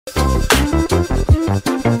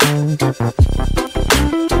Hey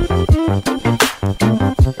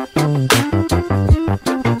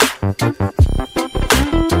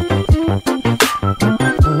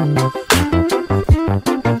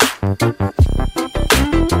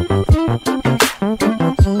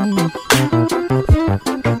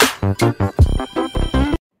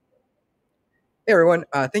everyone,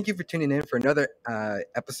 thank you for tuning in for another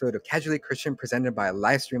episode of Casually Christian presented by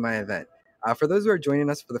Livestream My Event. For those who are joining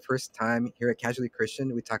us for the first time here at Casually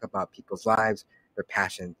Christian, we talk about people's lives, their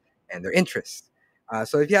passion, and their interests.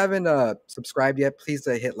 So if you haven't subscribed yet, please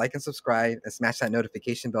hit like and subscribe and smash that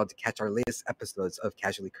notification bell to catch our latest episodes of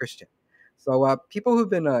Casually Christian. So people who've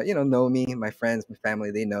been, know me, my friends, my family,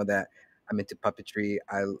 they know that I'm into puppetry.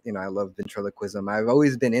 I love ventriloquism. I've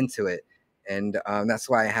always been into it. And that's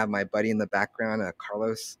why I have my buddy in the background,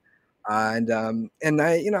 Carlos. And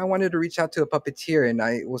I wanted to reach out to a puppeteer, and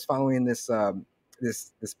I was following this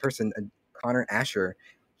person, Connor Asher.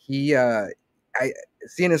 I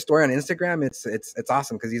seeing his story on Instagram. It's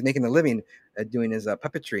awesome because he's making a living doing his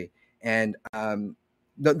puppetry. And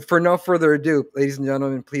for no further ado, ladies and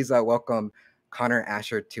gentlemen, please welcome Connor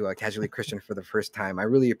Asher to Casually Christian for the first time. I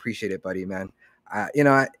really appreciate it, buddy, man. I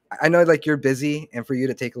know like you're busy, and for you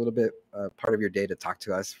to take a little bit part of your day to talk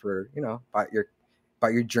to us for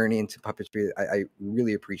about your journey into puppetry, I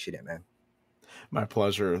really appreciate it, man. My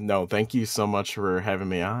pleasure. No, thank you so much for having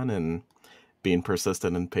me on and being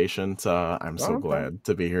persistent and patient. I'm so glad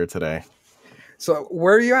to be here today. So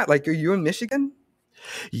where are you at? Like, are you in Michigan?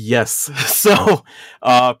 Yes. So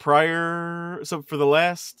for the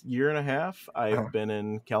last year and a half, I've been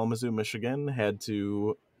in Kalamazoo, Michigan. Had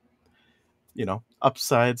to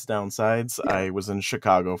upsides, downsides. Yeah. I was in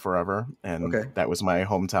Chicago forever, and that was my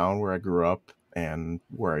hometown where I grew up and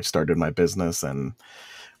where I started my business. And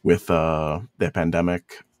with the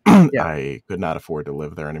pandemic, I could not afford to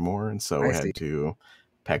live there anymore, and so I had to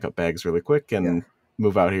pack up bags really quick and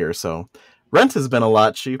move out here. So rent has been a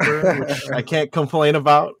lot cheaper, which I can't complain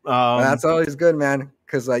about. That's always good, man,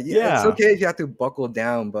 because it's okay if you have to buckle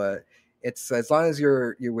down, but it's as long as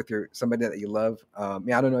you're with somebody that you love. I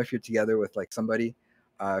don't know if you're together with like somebody,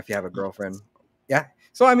 if you have a girlfriend. Yeah.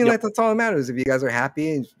 So I mean, like that's all that matters. If you guys are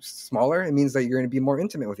happy and smaller, it means that you're going to be more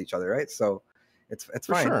intimate with each other, right? So it's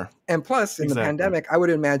fine. Sure. And plus, in the pandemic, I would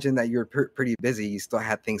imagine that you're pretty busy. You still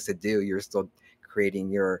had things to do. You're still creating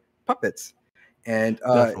your puppets, and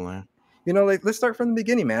definitely. Let's start from the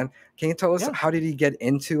beginning, man. Can you tell us how did you get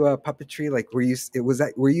into puppetry? Like,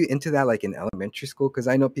 were you into that like in elementary school? Because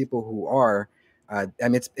I know people who are,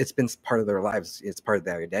 it's been part of their lives. It's part of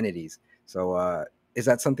their identities. So, is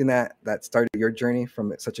that something that started your journey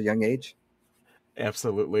from such a young age?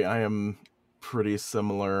 Absolutely, I am pretty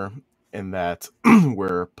similar in that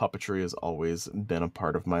where puppetry has always been a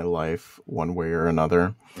part of my life, one way or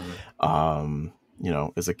another. Mm-hmm.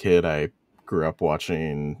 As a kid, I grew up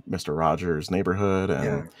watching Mr. Rogers' Neighborhood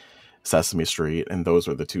and Sesame Street, and those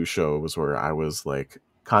were the two shows where I was like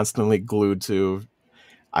constantly glued to.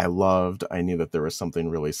 I knew that there was something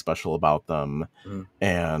really special about them.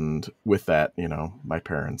 And with that, my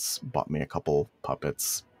parents bought me a couple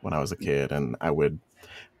puppets when I was a kid, and I would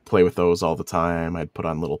play with those all the time. I'd put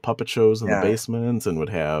on little puppet shows in the basement and would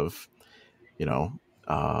have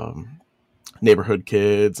neighborhood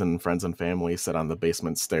kids and friends and family sit on the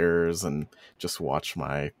basement stairs and just watch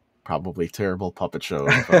my probably terrible puppet shows,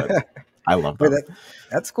 but I love them.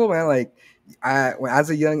 That's cool, man. Like as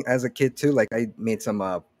a kid too, like I made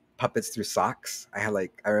some puppets through socks. I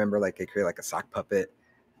remember I created like a sock puppet,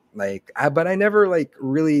 but I never like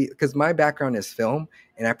really, because my background is film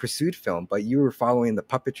and I pursued film, but you were following the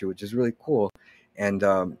puppetry, which is really cool. And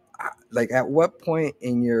at what point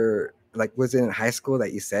in your, was it in high school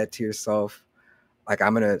that you said to yourself, like,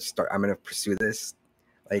 I'm going to pursue this?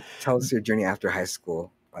 Like, tell us your journey after high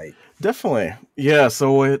school. Like, definitely. Yeah.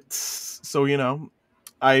 So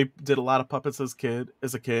I did a lot of puppets as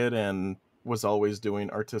a kid and was always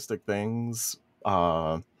doing artistic things.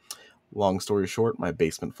 Long story short, my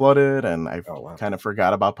basement flooded and I kind of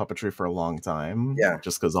forgot about puppetry for a long time. Yeah.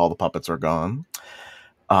 Just because all the puppets were gone.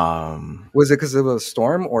 Was it because of a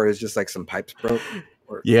storm, or is just like some pipes broke?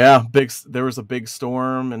 Yeah, there was a big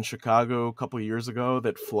storm in Chicago a couple of years ago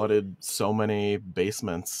that flooded so many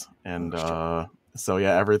basements, and so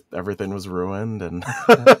everything was ruined and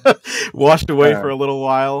washed away for a little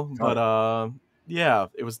while. But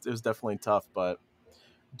it was definitely tough. But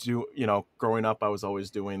growing up, I was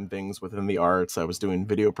always doing things within the arts. I was doing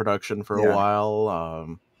video production for a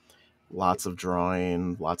while, lots of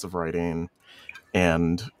drawing, lots of writing,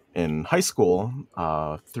 and in high school,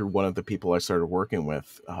 through one of the people I started working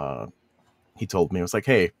with, he told me, it was like,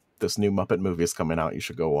 hey, this new Muppet movie is coming out. You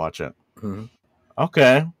should go watch it. Mm-hmm.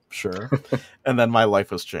 Okay, sure. And then my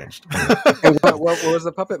life was changed. And what was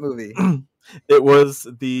the puppet movie? It was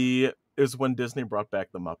when Disney brought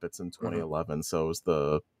back the Muppets in Mhm. 2011. So it was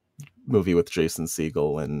the movie with Jason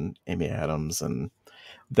Segel and Amy Adams, and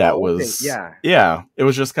that Oh, okay. was, Yeah. yeah. It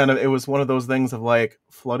was just kind of, it was one of those things of like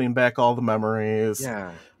flooding back all the memories.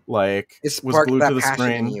 Yeah. Like, It was sparked glued to that the passion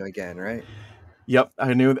in screen. you again, right? Yep,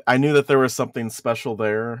 I knew that there was something special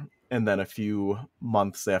there, and then a few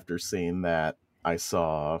months after seeing that, I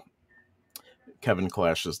saw Kevin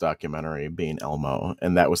Clash's documentary Being Elmo,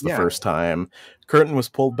 and that was the Yeah. first time curtain was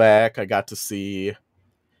pulled back. I got to see,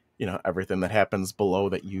 everything that happens below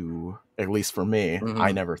that you, at least for me, I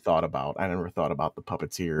Hmm. never thought about. I never thought about the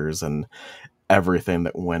puppeteers and everything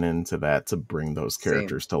that went into that to bring those Same.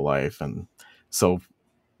 characters to life. And so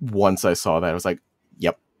once I saw that, I was like,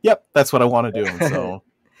 yep, that's what I want to do. And so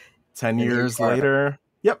 10 And here you years are. later,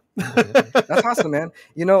 yep. That's awesome, man.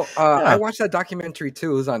 I Yeah. watched that documentary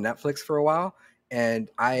too. It was on Netflix for a while, and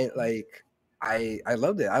I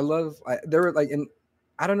loved it. There were like, and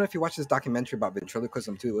I don't know if you watched this documentary about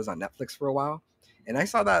ventriloquism too. It was on Netflix for a while, and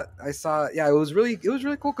yeah, it was really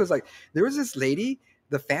cool because like there was this lady,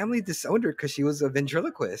 the family disowned her because she was a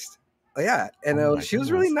ventriloquist. Yeah, and Oh my she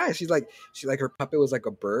was really goodness. nice. She her puppet was like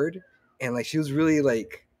a bird, and like she was really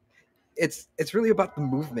like it's really about the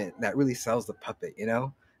movement that really sells the puppet,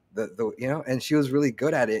 and she was really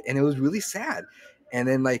good at it, and it was really sad. And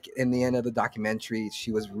then like in the end of the documentary,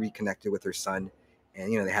 she was reconnected with her son,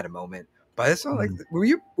 and they had a moment. But it's not like,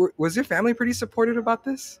 Mm, was your family pretty supportive about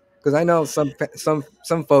this? Because I know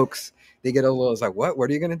some folks, they get a little, it's like, what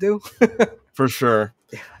are you gonna do? for sure.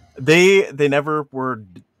 They never were,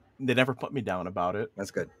 they never put me down about it.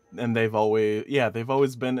 That's good. And they've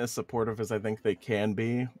always been as supportive as I think they can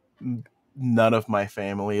be. None of my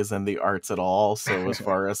family is in the arts at all, so as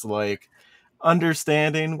far as like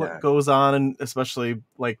understanding what Yeah. goes on, and especially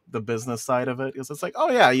like the business side of it, because it's like, oh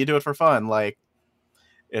yeah, you do it for fun, like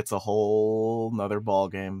it's a whole nother ball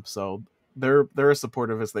game. So they're as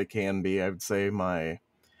supportive as they can be. I would say my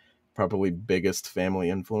probably biggest family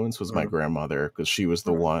influence was my Mhm. grandmother, because she was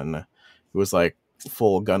the Mhm. one who was like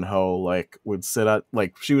full gun ho, like would sit at,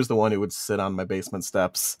 like she was the one who would sit on my basement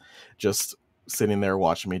steps, just sitting there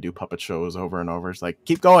watching me do puppet shows over and over. It's like,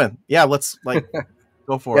 keep going, yeah, let's like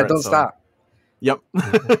go Yeah, for it. don't So stop. yep.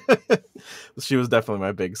 She was definitely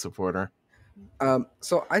my big supporter.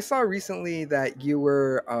 So I saw recently that you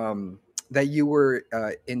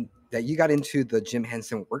got into the Jim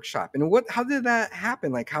Henson workshop. And how did that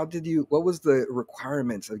happen? Like, what was the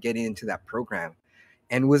requirements of getting into that program?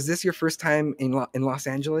 And was this your first time in Los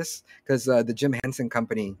Angeles? Because the Jim Henson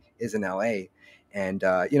Company is in LA, and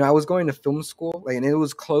I was going to film school, like, and it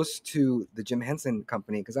was close to the Jim Henson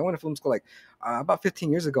Company because I went to film school like about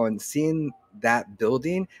 15 years ago, and seeing that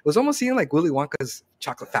building, it was almost seeing like Willy Wonka's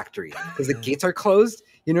chocolate factory because the gates are closed.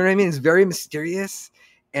 You know what I mean? It's very mysterious,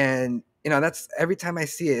 and that's every time I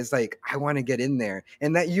see it, it's like I want to get in there.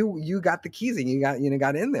 And that you got the keys and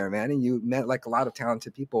got in there, man, and you met like a lot of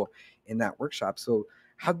talented people in that workshop. So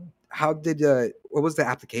how did what was the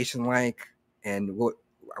application like, and what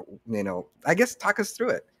I guess talk us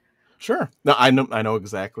through it. Sure. No, I know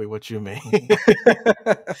exactly what you mean.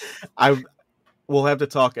 I We'll have to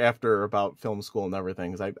talk after about film school and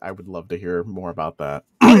everything, because I would love to hear more about that.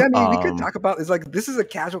 Oh yeah, I mean we could talk about, it's like this is a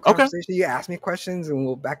casual Okay, conversation. You ask me questions and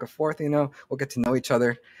we'll back and forth, we'll get to know each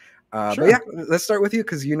other. But yeah, sure, let's start with you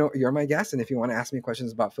because you're my guest, and if you want to ask me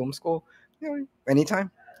questions about film school,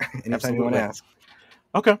 anytime, anytime you want to absolutely. ask.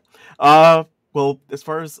 Okay. Uh, well, as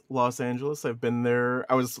far as Los Angeles, I've been there.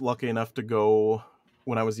 I was lucky enough to go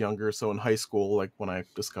when I was younger. So in high school, like when I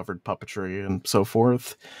discovered puppetry and so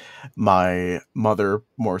forth, my mother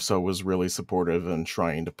more so was really supportive and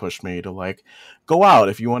trying to push me to like go out.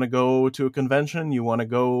 If you want to go to a convention, you want to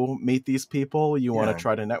go meet these people, you want to Yeah.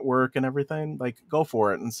 try to network and everything, like go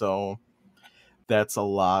for it. And so that's a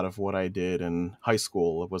lot of what I did in high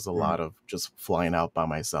school. It was a Mhm. lot of just flying out by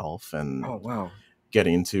myself and Oh wow.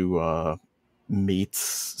 getting to meet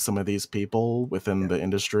some of these people within Yeah. the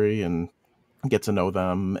industry and get to know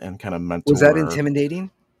them and kind of Was that mentor.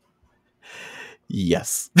 intimidating?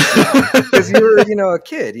 Yes. Okay, because you're a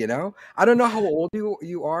kid. I don't know how old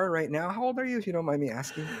you are right now. How old are you, if you don't mind me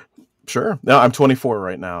asking? Sure. No, I'm 24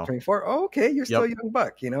 right now. 24. Oh, okay, you're still Yep. a young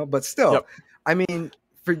buck, but still, Yep. I mean,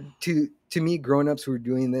 for to me, grown-ups who are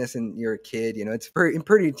doing this and you're a kid, it's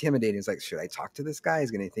pretty intimidating. It's like, should I talk to this guy?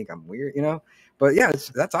 He's gonna think I'm weird. But yeah,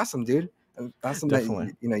 that's awesome, dude. Awesome that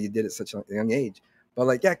Definitely. you did it at such a young age. But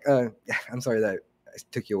like, yeah, yeah, I'm sorry that I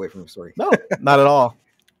took you away from the story. No, not at all.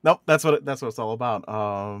 Nope. That's what it's all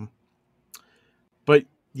about. But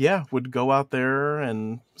yeah, would go out there.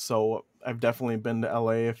 And so I've definitely been to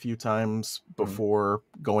LA a few times Mm. before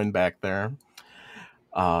going back there.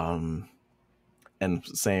 Um, and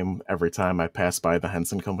same every time I passed by the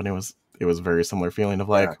Henson Company, it was a very similar feeling of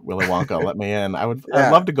Yeah. like, Willy Wonka, let me in. I'd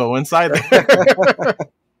Yeah. love to go inside there.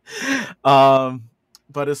 um,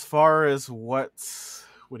 but as far as what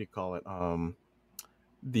do you call it?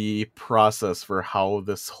 The process for how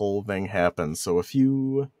this whole thing happened. So a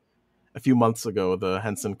few months ago, the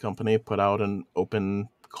Henson Company put out an open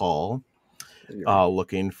call,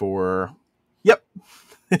 looking for. Yep.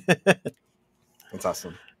 That's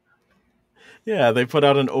awesome. Yeah, they put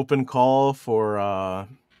out an open call for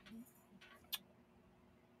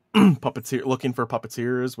puppeteer, looking for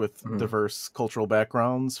puppeteers with Mm-hmm. diverse cultural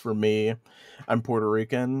backgrounds. For me, I'm Puerto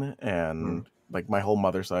Rican, Mm-hmm. and like my whole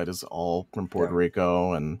mother side is all from Yeah. Puerto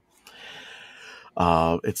Rico, and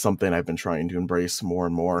it's something I've been trying to embrace more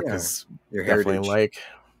and more, Yeah. because Your definitely heritage. like,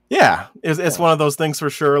 yeah, it's Yeah. one of those things for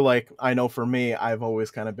sure. Like, I know for me, I've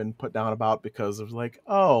always kind of been put down about because of like,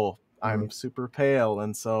 oh, Mm-hmm. I'm super pale,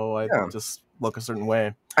 and so I Yeah. just look a certain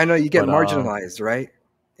way. I know you get But marginalized, right?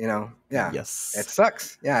 Yeah, it yes,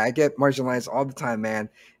 sucks. Yeah, I get marginalized all the time, man.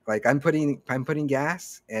 Like I'm putting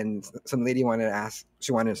gas, and some lady wanted to ask,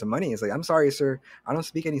 she wanted some money. It's like, I'm sorry, sir, I don't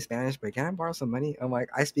speak any Spanish, but can I borrow some money? I'm like,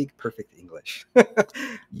 I speak perfect English, but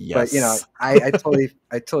yes, I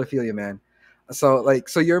totally feel you, man. So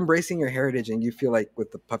you're embracing your heritage, and you feel like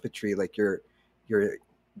with the puppetry, like you're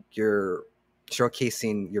you're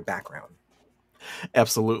showcasing your background.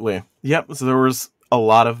 absolutely. Yep. So there was a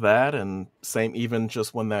lot of that, and same even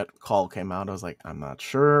just when that call came out, I was like, I'm not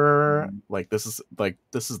sure. Mhm. Like, this is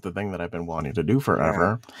the thing that I've been wanting to do Yeah.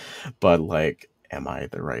 forever, but like, am I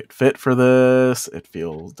the right fit for this?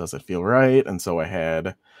 Does it feel right? And so I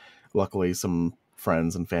had, luckily, some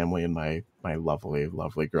friends and family, and my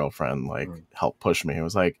lovely girlfriend like Mhm. help push me. It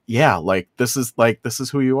was yeah, this is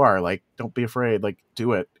who you are. Like, don't be afraid. Like,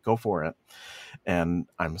 do it. Go for it. And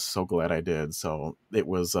I'm so glad I did. So it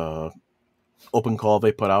was a open call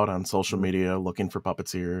they put out on social Mhm. media looking for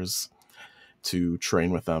puppeteers to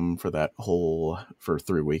train with them for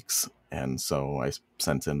 3 weeks. And so I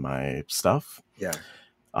sent in my stuff, Yeah.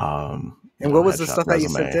 And what was the headshot, stuff that you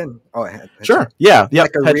sent resume. in? Oh, headshot. Sure. Yeah. Like Yep.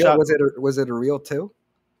 a reel? Headshot. Was it a reel too?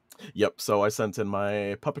 Yep. So I sent in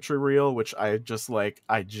my puppetry reel, which I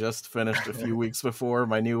just finished a few weeks before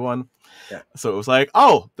my new one. Yeah. So it was like,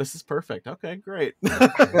 oh, this is perfect. Okay, great.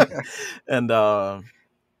 And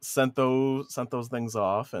sent those things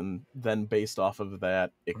off, and then based off of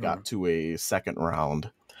that, it Mhm. got to a second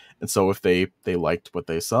round. And so if they liked what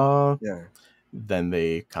they saw, Yeah. then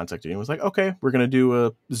they contacted me and was like, okay, we're gonna do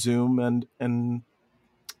a Zoom and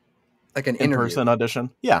Like an interview. in-person audition.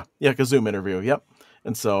 Yeah, like a Zoom interview. Yep.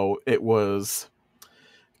 And so it was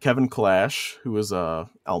Kevin Clash, who was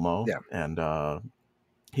Elmo, Yeah. and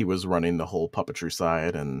he was running the whole puppetry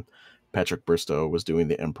side, and Patrick Bristow was doing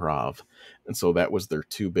the improv. And so that was their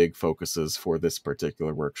two big focuses for this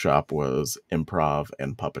particular workshop, was improv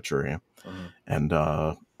and puppetry. Mhm. And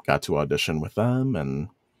got to audition with them, and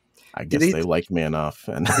I Did guess he they liked me enough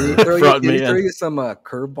and brought did he me throw in. you some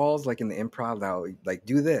curveballs like in the improv now? Like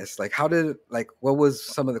do this. Like how did like what was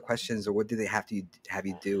some of the questions, or what did they have you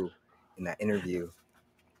do in that interview?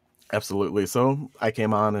 Absolutely. So I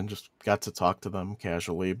came on and just got to talk to them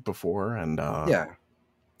casually before, and Yeah.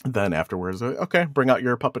 then afterwards, okay, bring out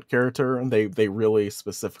your puppet character. And they really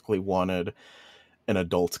specifically wanted an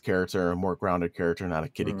adult character, a more grounded character, not a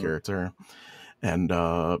kiddie Mhm. character. And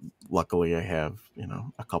luckily I have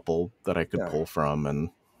a couple that I could Yeah. pull from, and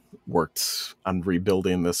worked on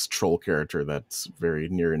rebuilding this troll character that's very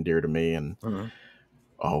near and dear to me. And Mhm.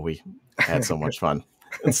 oh, we had so much fun.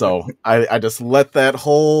 And so I just let that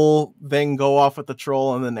whole thing go off at the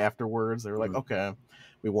troll, and then afterwards they were like, Mhm. okay,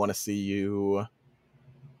 we want to see you,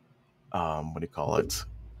 what do you call it,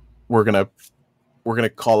 we're gonna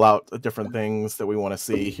call out the different things that we want to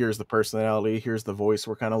see. Here's the personality, here's the voice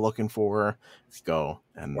we're kind of looking for. Go.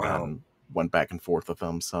 And Wow. then went back and forth with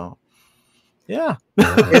them. So yeah.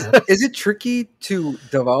 Is it tricky to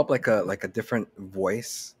develop like a different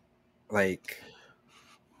voice? Like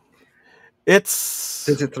does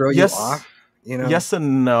It's it throw you off, yes, you know? yes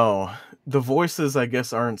and no. The voices, I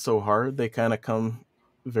guess, aren't so hard. They kind of come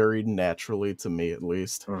very naturally to me, at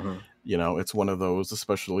least. Mhm. It's one of those,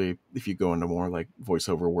 especially if you go into more like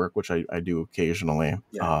voiceover work, which I do occasionally.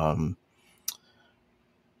 Yeah.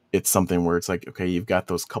 It's something where it's like, okay, you've got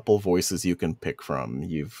those couple voices you can pick from.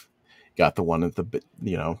 You've got the one at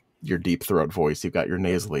your deep throat voice, you've got your Yeah.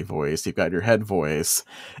 nasally voice, you've got your head voice,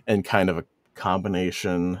 and kind of a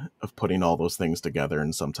combination of putting all those things together.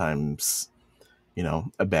 And sometimes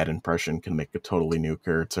a bad impression can make a totally new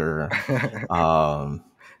character. Um,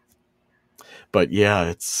 but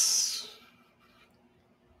yeah,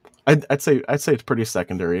 I'd say it's pretty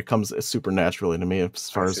secondary. It comes super naturally to me as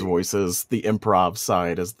I far as see. voices. The improv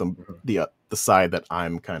side is Mhm. the side that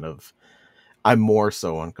I'm more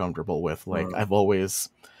so uncomfortable with. Like Mhm. I've always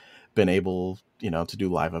been able, to do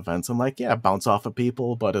live events and like, yeah, bounce off of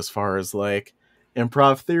people. But as far as like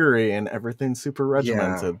improv theory and everything super Yeah.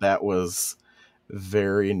 regimented, that was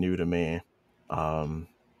very new to me. Um,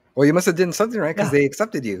 Well, you must have done something right because yeah. they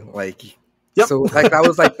accepted you. Like, Yep. so like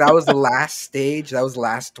that was the last stage. That was the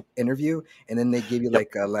last interview, and then they gave you Yep.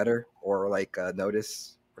 like a letter or like a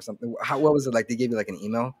notice or something. What was it like? They gave you like an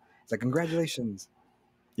email. It's like congratulations.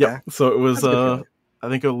 Yep. Yeah, So it was, that's a good feeling. I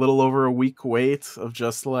think a little over a week wait of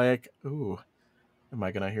just like, ooh, am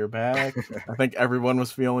I going to hear back? I think everyone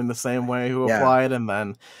was feeling the same way who Yeah. applied. And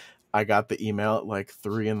then I got the email at like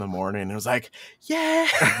 3 a.m. and it was like, yeah.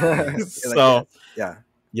 You're like So, yes, yeah.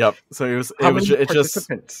 yep. So How many it just,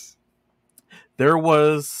 participants? there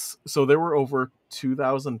were over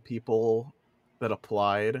 2,000 people that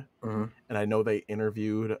applied. Hmm. And I know they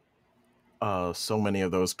interviewed so many of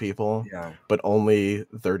those people, Yeah. but only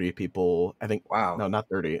 30 people, I think, Wow. no, not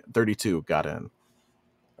 30, 32 got in.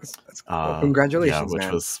 That's well. Yeah, Congratulations, which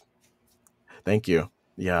man. was, thank you.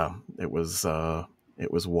 Yeah, it was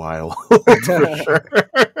wild for sure.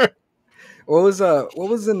 What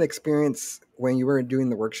was an experience when you were doing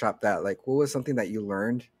the workshop that like what was something that you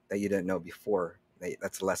learned that you didn't know before?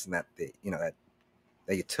 That's a lesson that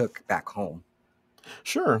that you took back home.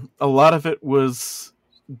 Sure. A lot of it was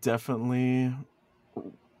definitely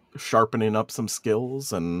sharpening up some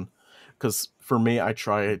skills, and because for me, I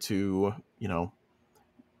try to,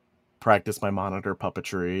 practice my monitor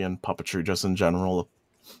puppetry and puppetry just in general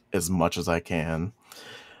as much as I can.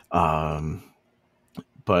 Um,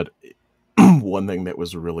 but one thing that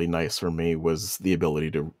was really nice for me was the ability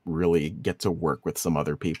to really get to work with some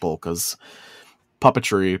other people, because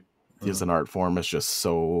puppetry is Mhm. an art form. It's just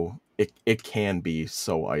it can be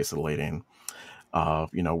so isolating,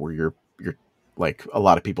 where you're like, a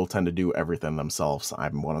lot of people tend to do everything themselves.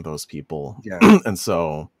 I'm one of those people. Yeah, And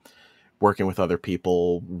so working with other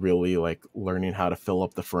people, really like learning how to fill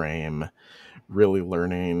up the frame, really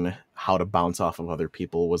learning how to bounce off of other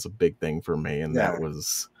people was a big thing for me. And that yeah,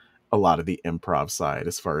 was a lot of the improv side.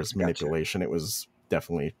 As far as I gotcha. manipulation, it was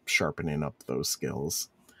definitely sharpening up those skills.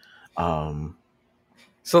 Um,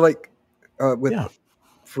 So like, with yeah,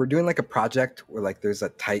 if we're doing like a project where like there's a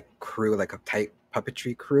tight crew, like a tight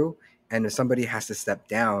puppetry crew, and if somebody has to step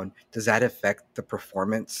down, does that affect the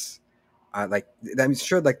performance? Like I'm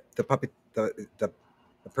sure like the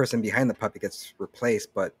person behind the puppet gets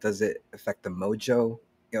replaced, but does it affect the mojo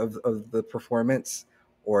of the performance,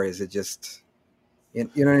 or is it just you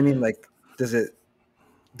know what I mean? Like, does it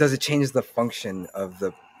does it change the function of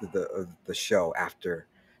the show after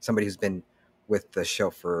somebody who's been with the show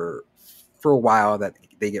for a while that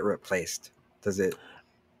they get replaced? Does it?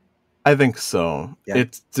 I think so. Yeah.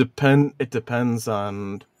 It depends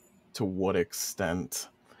on to what extent.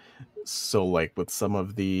 So like with some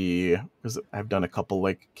of the, because I've done a couple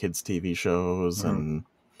like kids TV shows Mhm. and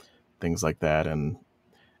things like that, and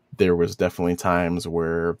there was definitely times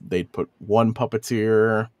where they'd put one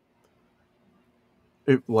puppeteer,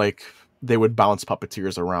 like they would bounce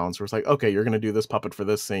puppeteers around. So it's like, okay, you're going to do this puppet for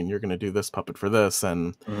this scene, you're going to do this puppet for this.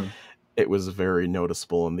 And Mhm. it was very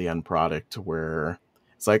noticeable in the end product where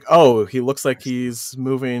it's like, oh, he looks like I see. he's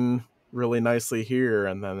moving really nicely here.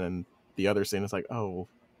 And then in the other scene, it's like, oh,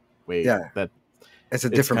 wait, Yeah, that it's a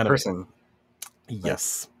it's different kind of, person, like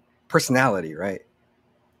yes. personality, right?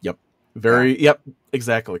 Yep. Yeah, Yep,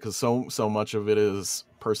 exactly. Because so much of it is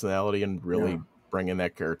personality and yeah. really bringing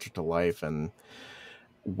that character to life. And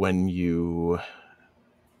when you,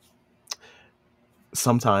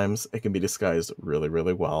 sometimes it can be disguised really,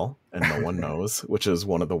 really well, and no one knows, which is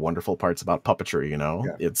one of the wonderful parts about puppetry.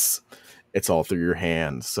 Yeah, It's all through your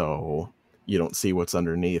hand, so you don't see what's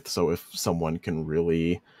underneath. So if someone can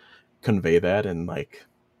really convey that, and like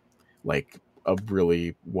a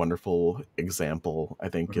really wonderful example, I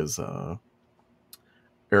think, mhm, is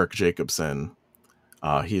Eric Jacobson.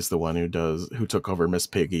 He's the one who took over Miss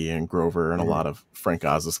Piggy and Grover and a mhm. lot of Frank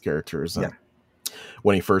Oz's characters. Yeah. And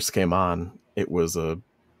when he first came on, it was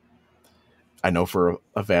I know for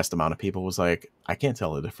a vast amount of people was like, I can't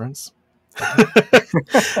tell the difference.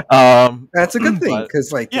 um, That's a good thing but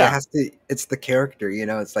because like it yeah, has to. It's the character, you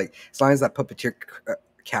know. It's like as long as that puppeteer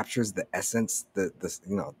captures the essence, the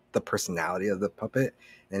the personality of the puppet,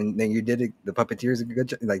 and then you did it. The puppeteers a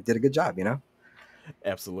good like did a good job, you know.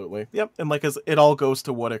 absolutely. Yep. And like, as it all goes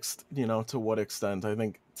to what to what extent, I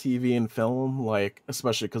think TV and film, like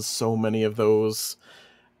especially because so many of those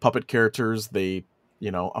puppet characters, they,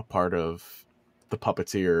 a part of the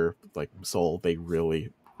Puppeteer like soul, they really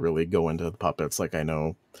really go into the puppets. Like I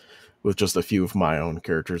know with just a few of my own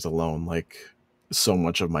characters alone, like so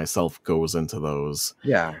much of myself goes into those.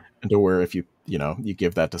 Yeah. And to where if you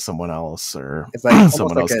give that to someone else or It's like almost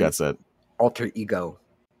someone like else an gets it. alter ego,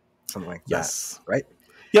 something like that, Yes. right?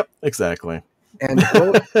 Yep, exactly. And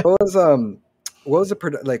what was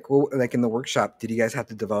like in the workshop? Did you guys have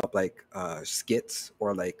to develop like skits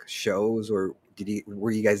or like shows, or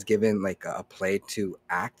were you guys given like a play to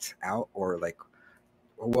act out, or like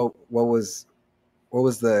what was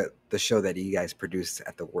the show that you guys produced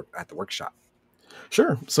at the workshop?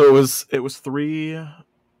 Sure. So it was a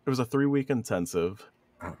 3-week intensive.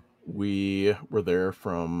 Uh, We were there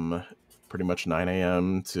from pretty much 9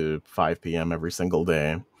 a.m. to 5 p.m. every single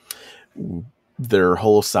day. Their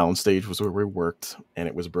whole soundstage was where we worked, and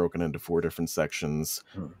it was broken into 4 different sections,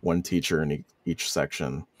 one teacher in each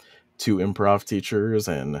section, 2 improv teachers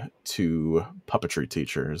and 2 puppetry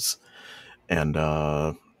teachers. And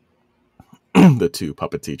the 2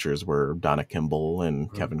 puppet teachers were Donna Kimball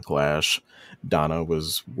and Kevin Clash. Donna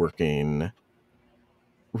was working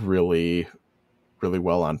really, really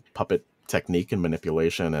well on puppet technique and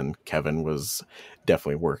manipulation, and Kevin was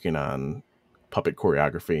definitely working on puppet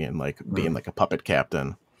choreography and like being like a puppet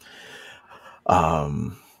captain.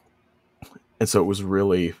 And so it was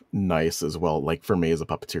really nice as well, like for me as a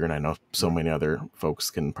puppeteer, and I know so many other folks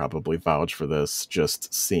can probably vouch for this,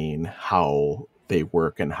 just seeing how they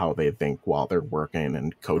work and how they think while they're working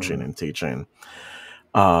and coaching and teaching.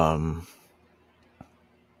 But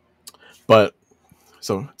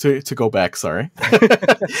so to go back, sorry.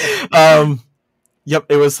 Yep,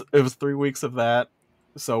 it was 3 weeks of that.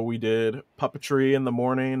 So we did puppetry in the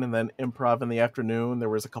morning and then improv in the afternoon. There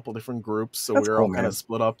was a couple different groups, so That's we were cool, all kind man. of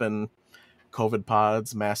split up in COVID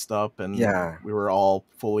pods, masked up, and Yeah. we were all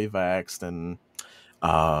fully vaxxed and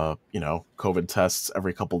COVID tests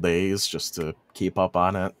every couple days just to keep up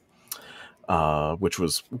on it, which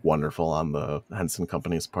was wonderful on the Henson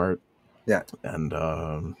Company's part. Yeah.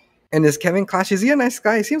 And is Kevin Clash, is he a nice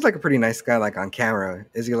guy? He seems like a pretty nice guy, like on camera.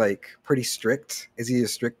 Is he like pretty strict? Is he a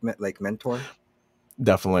strict like mentor?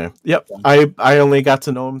 Definitely. Yep. I only got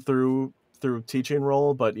to know him through teaching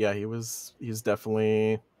role, but yeah, he's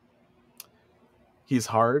definitely, he's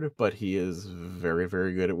hard, but he is very,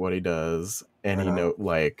 very good at what he does. And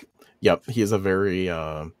yep, he's a very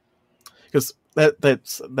because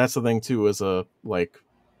that's the thing too, is through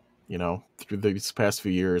these past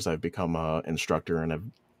few years I've become a instructor and have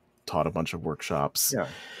taught a bunch of workshops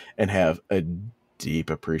and have a deep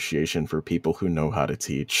appreciation for people who know how to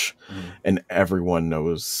teach, and everyone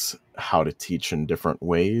knows how to teach in different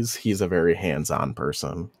ways. He's a very hands-on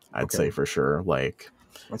person, I'd say, for sure. Like,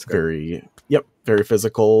 that's good. Very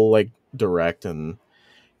physical, like direct, and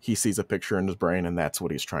he sees a picture in his brain and that's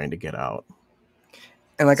what he's trying to get out.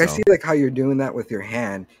 And like, I see like how you're doing that with your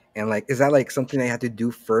hand, and like, is that like something they have to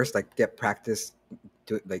do first, like get practice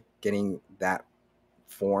to like getting that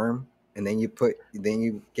form, and then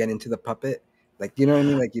you get into the puppet? Like, you know what I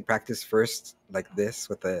mean? Like you practice first like this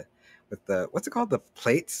with the what's it called? The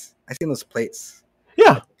plates? I seen those plates.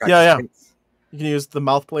 Yeah. Plates. You can use the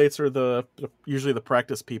mouth plates or usually the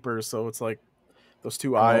practice peepers. So it's like those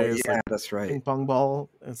 2 eyes. Yeah, like that's right. Ping pong ball,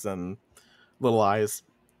 and then little eyes.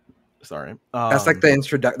 Sorry. That's like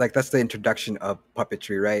that's the introduction of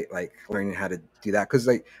puppetry, right? Like learning how to do that. Cause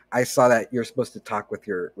like I saw that you're supposed to talk with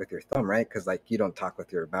your thumb, right? Cause like you don't talk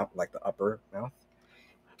with your mouth, like the upper mouth.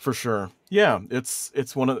 For sure. Yeah, it's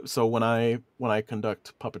so when I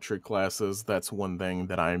conduct puppetry classes, that's one thing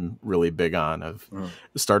that I'm really big on, of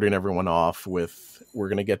starting everyone off with, we're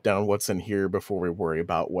going to get down what's in here before we worry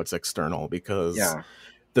about what's external, because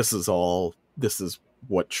this is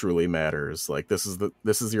what truly matters. Like this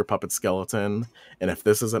is your puppet skeleton, and if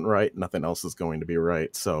this isn't right, nothing else is going to be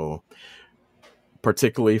right. So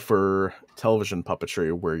particularly for television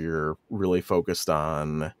puppetry, where you're really focused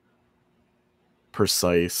on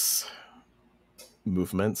precise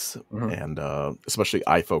movements, and especially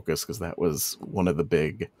eye focus, because that was one of the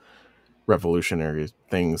big revolutionary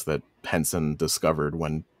things that Henson discovered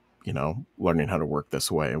when learning how to work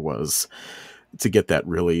this way, was to get that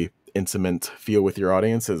really intimate feel with your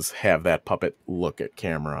audience, is have that puppet look at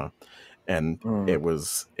camera. And it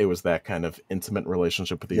was that kind of intimate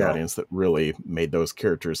relationship with the audience that really made those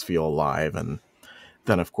characters feel alive. And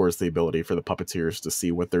then of course the ability for the puppeteers to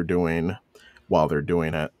see what they're doing while they're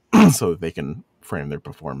doing it, so that they can frame their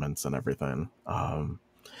performance and everything.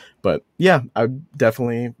 But yeah, I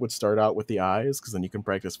definitely would start out with the eyes, because then you can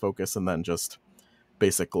practice focus and then just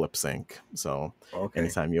basic lip sync. So Okay.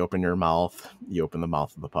 anytime you open your mouth, you open the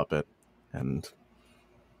mouth of the puppet. And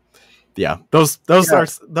yeah, those Yeah. are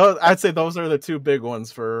those, I'd say those are the two big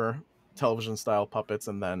ones for television style puppets,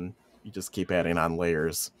 and then you just keep adding on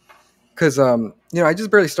layers. Because I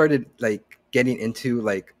just barely started like getting into,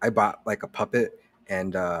 like, I bought like a puppet,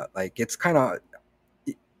 and like it's kind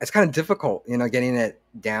of difficult, getting it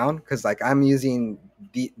down, because like I'm using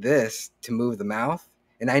this to move the mouth,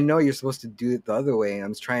 and I know you're supposed to do it the other way. And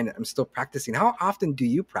I'm still practicing. How often do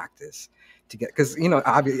you practice to get? Because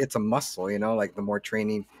obviously it's a muscle. Like the more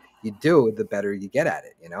training you do, the better you get at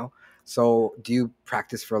it. So do you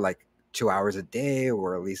practice for like 2 hours a day,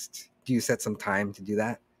 or at least do you set some time to do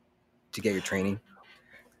that to get your training?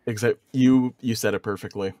 Exactly. You said it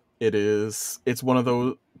perfectly. It's one of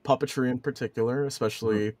those, puppetry in particular,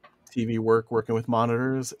 especially TV work, working with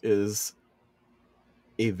monitors, is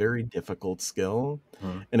a very difficult skill.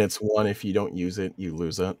 Mhm. And it's one, if you don't use it, you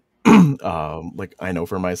lose it. Like I know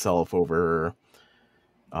for myself, over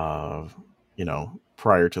uh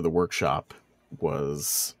prior to the workshop,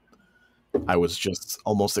 I was just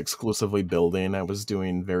almost exclusively building. I was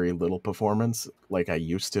doing very little performance like I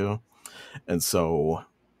used to. And so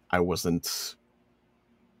I wasn't,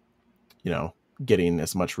 getting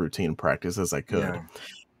as much routine practice as I could.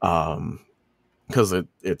 Yeah. Because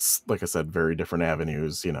it's, like I said, very different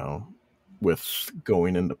avenues, with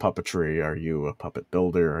going into puppetry. Are you a puppet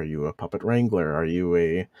builder? Are you a puppet wrangler? Are you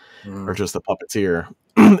or Mhm. just a puppeteer?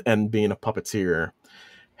 And being a puppeteer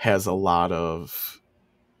has a lot of,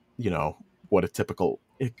 what a typical,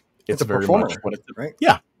 It's it's a very much performer, what right?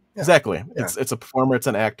 yeah, Yeah. exactly. Yeah. It's a performer, it's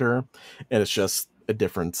an actor, and it's just a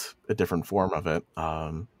different form of it.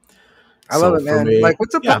 I love So it, for man. me, Like,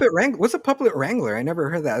 what's a yeah, puppet wrangler? What's a puppet wrangler? I never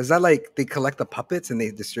heard that. Is that like they collect the puppets and they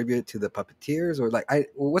distribute it to the puppeteers, or like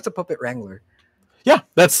what's a puppet wrangler? yeah,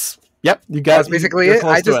 that's, yep, That's basically you're it.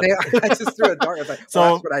 close to it. I just threw a dart. I was like,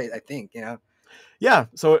 well, that's So what I think. yeah,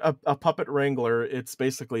 so a puppet wrangler, it's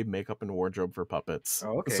basically makeup and wardrobe for puppets.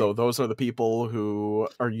 Oh, okay. So those are the people who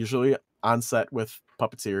are usually on set with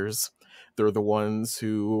puppeteers. They're the ones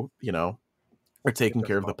who, are Get taking the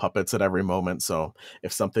care of the phone. puppets at every moment. So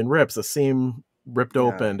if something rips, a seam ripped Yeah.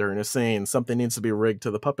 open during a scene, something needs to be rigged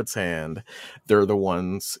to the puppet's hand, they're the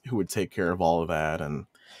ones who would take care of all of that. And,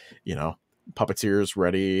 you know, puppeteers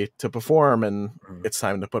ready to perform and Mhm. it's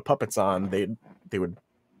time to put puppets on, they would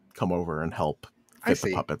come over and help I fit the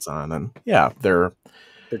see. puppets on. And yeah, they're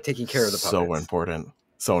They're taking care of the so puppets. important.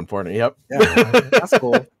 So important. Yep. Yeah, that's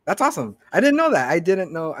cool. That's awesome. I didn't know that. I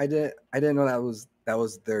didn't know that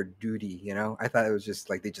was their duty. I thought it was just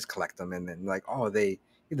like they just collect them and then like, oh, they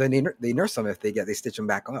nurse them if they stitch them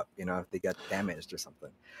back up. If they get damaged or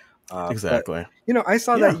something. But Exactly. I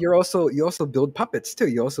saw Yeah. that you also build puppets too.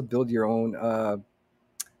 You also build your own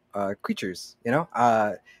creatures.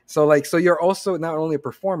 So you're also not only a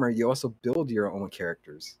performer, you also build your own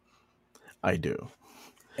characters. I do.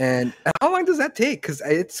 And how long does that take? Because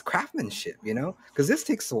it's craftsmanship, Because this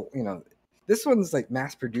takes this one's like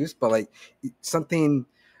mass produced, but like something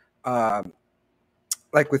um,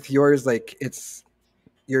 like with yours, like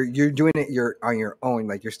you're doing it you're on your own,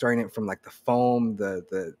 like you're starting it from like the foam,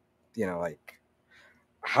 the like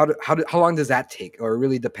how long does that take? Or it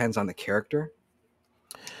really depends on the character.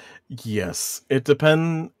 Yes, it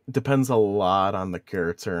depends a lot on the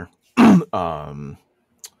character. um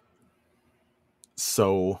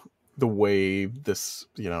so the way this,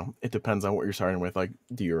 it depends on what you're starting with. Like,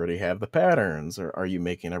 do you already have the patterns, or are you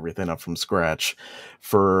making everything up from scratch?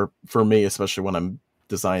 For me, especially when I'm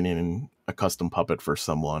designing a custom puppet for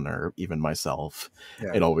someone or even myself,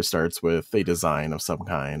 Yeah. it always starts with a design of some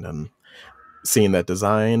kind, and seeing that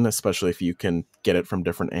design, especially if you can get it from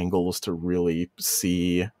different angles to really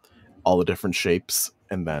see all the different shapes,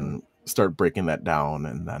 and Mhm. then start breaking that down.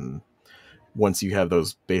 And then once you have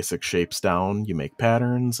those basic shapes down, you make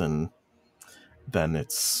patterns, and then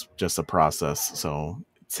it's just a process. So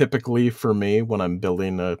typically for me, when I'm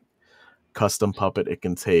building a custom puppet, it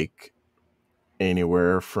can take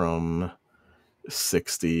anywhere from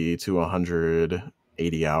 60 to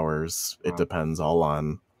 180 hours. It Wow. depends all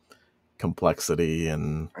on complexity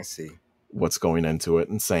and I see. what's going into it.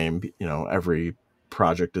 And same, every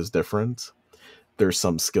project is different. There's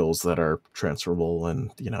some skills that are transferable,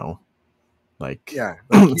 and like Yeah,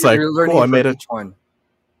 like it's like, you're cool, learning I from made it. each one.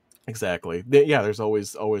 Exactly. Yeah, there's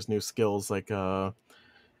always new skills. Like in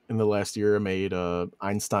the last year, I made a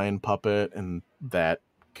Einstein puppet, and that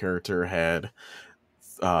character had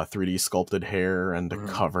 3D sculpted hair, and to Mhm.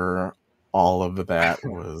 cover all of that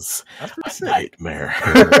was That's pretty a sick. nightmare.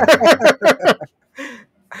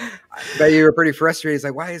 I bet you were pretty frustrated. It's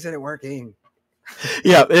like, why isn't it working?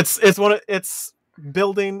 Yeah, it's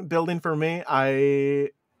building for me,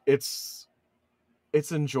 it's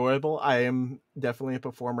enjoyable. I am definitely a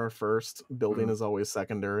performer first. Building is always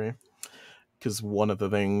secondary, because one of the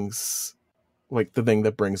things, like the thing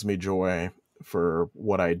that brings me joy for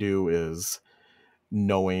what I do, is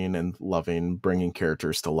knowing and loving bringing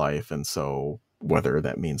characters to life. And so whether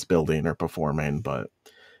that means building or performing, but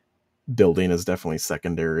building is definitely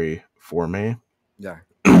secondary for me. Yeah.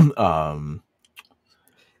 um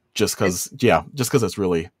just because it's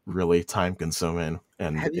really really time consuming,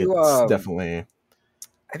 and Have you it's definitely.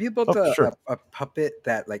 have you built Oh, sure. a puppet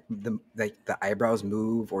that like the eyebrows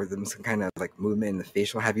move or some kind of like movement in the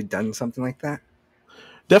facial? Have you done something like that?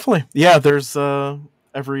 Definitely. Yeah, there's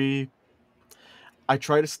every I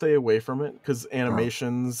try to stay away from it, because Uh-huh.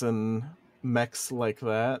 animations and mechs like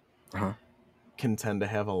that Uh-huh. can tend to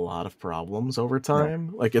have a lot of problems over Yeah.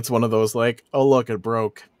 time. Like, it's one of those, like, oh look, it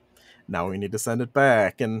broke, now we need to send it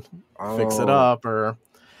back and fix it Oh, up, or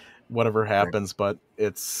whatever okay. happens. But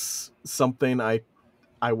it's something I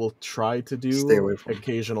will try to Stay do away from.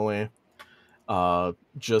 occasionally.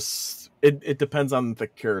 Just it depends on the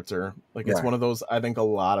character. Like, it's Yeah. one of those, I think a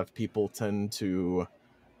lot of people tend to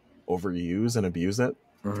overuse and abuse it,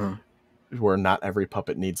 Mm-hmm. where not every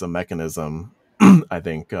puppet needs a mechanism. I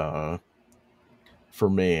think for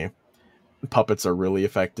me, puppets are really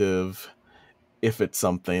effective if it's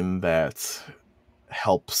something that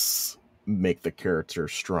helps make the character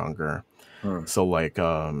stronger. Mm-hmm. So, like,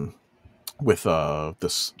 with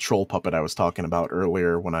this troll puppet I was talking about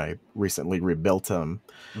earlier, when I recently rebuilt him,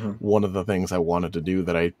 Mm-hmm. one of the things I wanted to do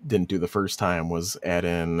that I didn't do the first time was add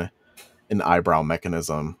in an eyebrow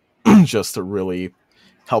mechanism, just to really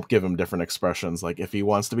help give him different expressions. Like, if he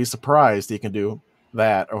wants to be surprised, he can do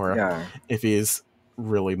that, or Yeah. if he's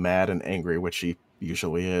really mad and angry, which he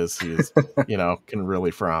usually is, he's can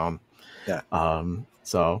really frown. Yeah.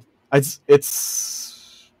 So it's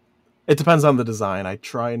it depends on the design. I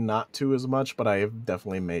try not to as much, but I have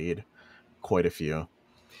definitely made quite a few.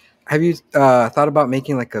 Have you thought about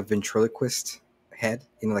making like a ventriloquist head?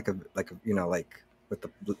 Like with the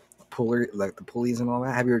puller, like the pulleys and all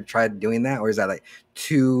that. Have you ever tried doing that, or is that like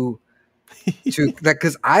too like?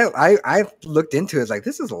 Because I looked into it. It's like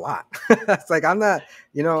this is a lot. It's like I'm not,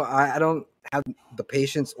 I don't have the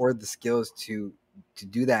patience or the skills to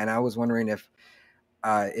do that. And I was wondering if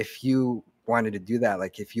you wanted to do that,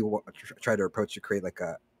 like if you try to approach to create like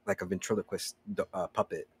a ventriloquist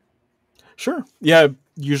puppet. Sure. Yeah, it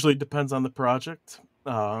usually depends on the project.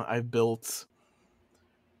 I've built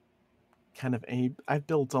kind of any. I've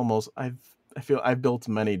built almost. I feel I've built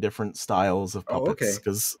many different styles of Oh, puppets, okay.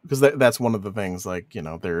 because that's one of the things. Like,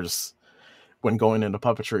 there's, when going into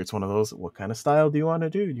puppetry, it's one of those. What kind of style do you want to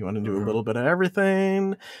do? Do you want to do a Hmm. little bit of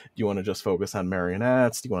everything? Do you want to just focus on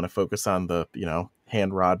marionettes? Do you want to focus on the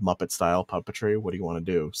hand rod Muppet style puppetry? What do you want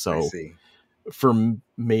to do? I So see. for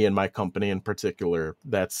me and my company in particular,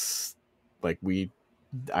 that's like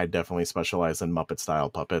I definitely specialize in Muppet style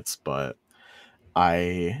puppets, but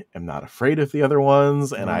I am not afraid of the other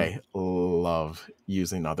ones, and Mhm. I love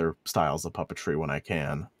using other styles of puppetry when I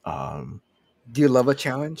can. Do you love a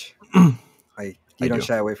challenge? Like you I don't do.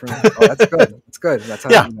 shy away from it? Oh, that's good. That's good. That's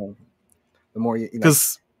how Yeah, the more you like,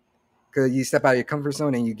 because cause you step out of your comfort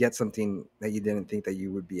zone and you get something that you didn't think that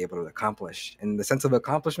you would be able to accomplish. And the sense of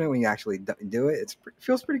accomplishment when you actually do it,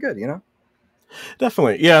 feels pretty good.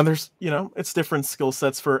 definitely, yeah, there's, it's different skill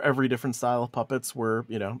sets for every different style of puppets, where,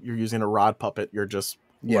 you're using a rod puppet, you're just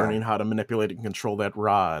Yeah. learning how to manipulate and control that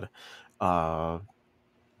rod. Uh,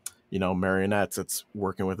 Marionettes, it's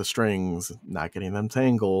working with the strings, not getting them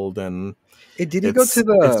tangled, and Hey,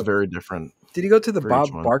 it's very different did you go to the for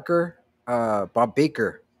each one. Bob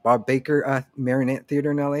Baker Marionette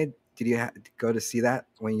Theater in LA? Did you go to see that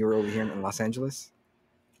when you were over here in Los Angeles?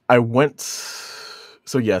 I went.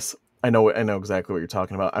 So yes, I know exactly what you're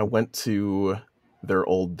talking about. I went to their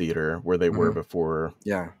old theater where they were Hmm. before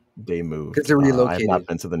Yeah, they because moved. they're I have not relocated.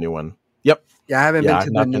 been to the new one. Yep. Yeah, I haven't Yeah, been I've to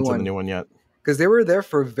the not new been to the one new one yet. because they were there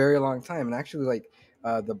for a very long time. And actually, like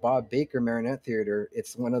the Bob Baker Marionette Theater,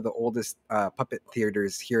 it's one of the oldest puppet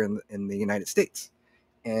theaters here in the United States.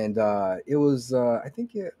 And it was, I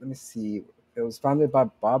think, let me see, it was founded by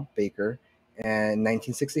Bob Baker in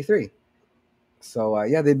 1963. So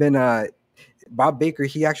yeah, they've been Bob Baker.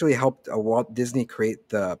 He actually helped Walt Disney create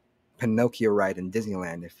the Pinocchio ride in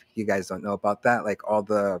Disneyland. If you guys don't know about that, like all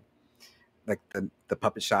the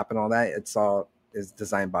puppet shop and all that, it's all is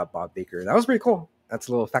designed by Bob Baker. That was pretty cool. That's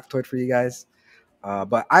a little factoid for you guys.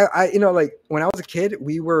 But I like when I was a kid,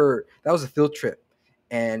 that was a field trip,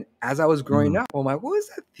 And as I was growing Mm. up, I'm like, what was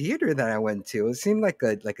that theater that I went to? It seemed like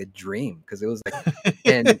a dream because it was like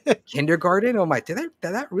in kindergarten. I'm like, did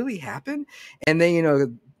that really happen? And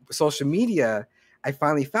then, social media, I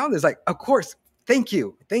finally found this, like, of course, thank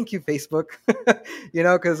you, Facebook.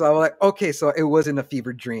 Because I was like, okay, so it wasn't a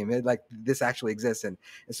fever dream. It, like, this actually exists. And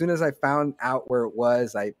as soon as I found out where it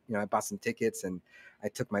was, I bought some tickets and I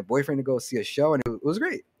took my boyfriend to go see a show, and it was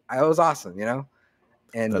great. It was awesome.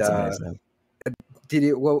 And That's amazing. did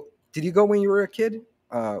you go when you were a kid?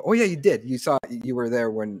 Oh yeah, you did. You were there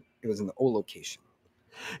when it was in the old location.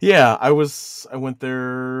 Yeah, I went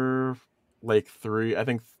there like I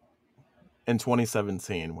think in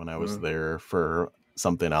 2017 when I was Mm, there for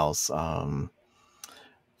something else.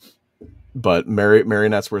 But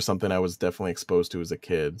marionettes were something I was definitely exposed to as a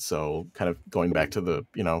kid. So kind of going back to the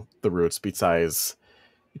roots besides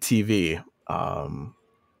TV. Um,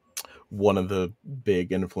 One of the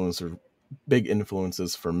big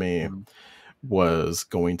influences for me mm, was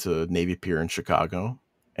going to Navy Pier in Chicago,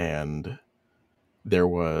 and there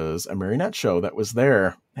was a marionette show that was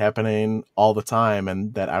there happening all the time,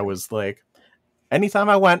 and that I was like, anytime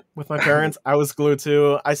I went with my parents, I was glued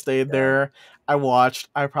to. I stayed yeah, there. I watched.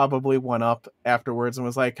 I probably went up afterwards and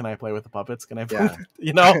was like, "Can I play with the puppets? Can I play?"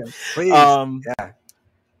 yeah. Please, Um, yeah,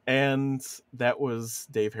 and that was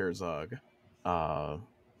Dave Herzog, uh,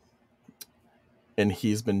 and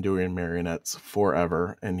he's been doing marionettes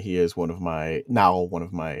forever, and he is one of my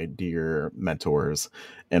dear mentors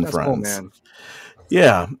and that's cool, friends. man.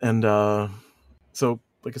 Yeah, and so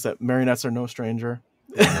like I said, marionettes are no stranger.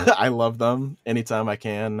 Yeah, I love them anytime I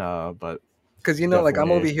can, but because like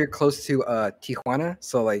I'm over definitely. here close to Tijuana,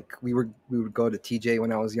 so like we would go to TJ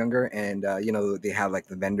when I was younger, and they have like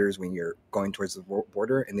the vendors when you're going towards the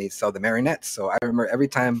border, and they sell the marionettes. So I remember every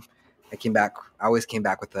time I came back, I always came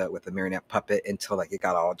back with the marionette puppet until like it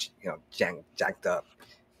got all jacked up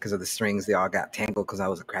because of the strings. They all got tangled because I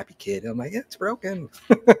was a crappy kid. I'm like, yeah, it's broken.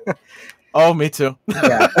 Oh, me too.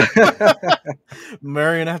 Yeah,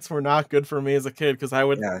 Marionettes were not good for me as a kid because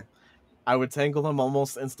yeah, I would tangle them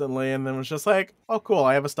almost instantly, and then it was just like, oh, cool,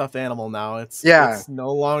 I have a stuffed animal now. yeah. It's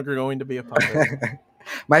no longer going to be a puppet.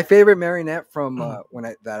 My favorite marionette from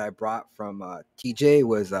that I brought from TJ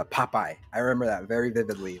was Popeye. I remember that very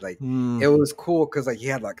vividly. Like Hmm. it was cool because like he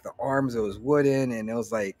had like the arms, it was wooden, and it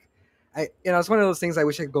was like it's one of those things I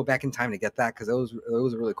wish I could go back in time to get that because it was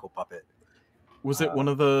a really cool puppet. Was it Uh, one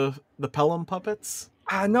of the Pelham puppets?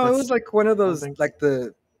 no, it was That's like one of I don't those think.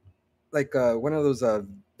 one of those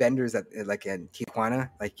vendors that like in Tijuana,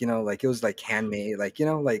 like like it was like handmade, like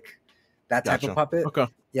like that type of Gotcha. puppet. Okay.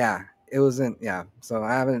 Yeah, it wasn't. Yeah, so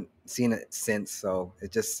I haven't seen it since. So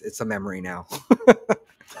it's a memory now.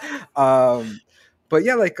 um, but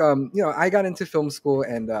yeah, like I got into film school,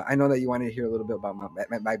 and I know that you wanted to hear a little bit about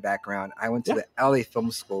my background. I went to Yeah. the LA Film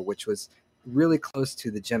School, which was really close to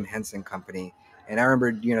the Jim Henson Company, and I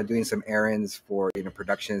remember doing some errands for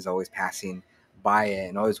productions, always passing by it,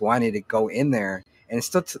 and always wanted to go in there. And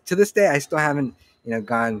still to this day, I still haven't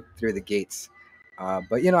gone through the gates.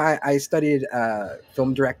 But I studied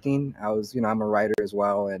film directing. I'm a writer as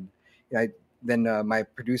well, and then my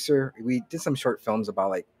producer, we did some short films about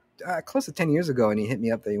like close to 10 years ago, and he hit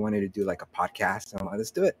me up that he wanted to do like a podcast. And I'm like,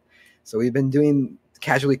 let's do it. So we've been doing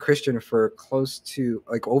Casually Christian for close to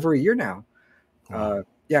like over a year now. Wow.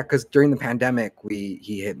 Yeah, because during the pandemic,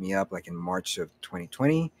 he hit me up like in March of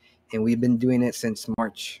 2020, and we've been doing it since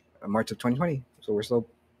March of 2020. So we're still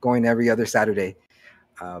going every other Saturday.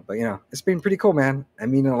 But it's been pretty cool, man. I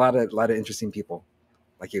mean, a lot of interesting people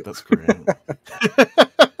like you. That's great.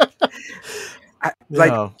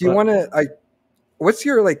 Like, Yeah, do you but want to like? What's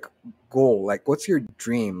your like goal? Like, what's your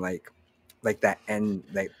dream? Like that end.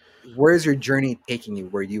 Like, where's your journey taking you?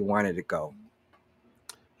 Where you wanted to go?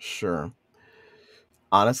 sure.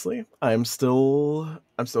 Honestly, I'm still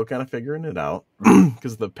kind of figuring it out Mhm.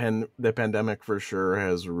 because the pandemic for sure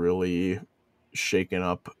has really shaken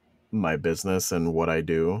up my business and what I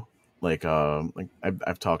do. Like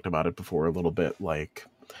I've talked about it before a little bit. Like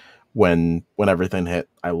when everything hit,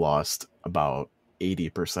 I lost about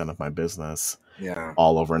 80% of my business Yeah.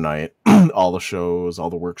 all overnight. All the shows, all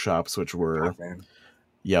the workshops, which were, Fuck, man.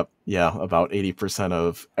 yep, yeah, about 80%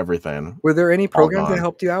 of everything Were there any all programs that gone.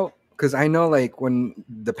 helped you out? Because I know, like, when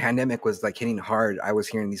the pandemic was like hitting hard, I was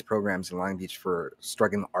hearing these programs in Long Beach for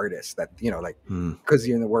struggling artists. That like, Hmm. because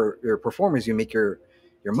you're performers, you make your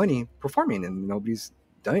money performing, and nobody's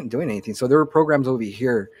doing anything. So there were programs over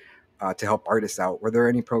here to help artists out. Were there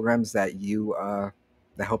any programs that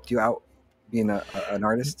helped you out being an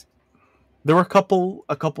artist? There were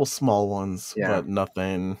a couple small ones, Yeah, but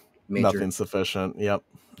nothing major. sufficient. Yep.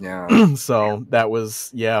 Yeah. So that was,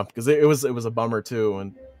 yeah, because it was a bummer too,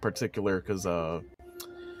 in particular because a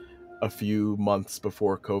few months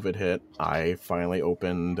before COVID hit, I finally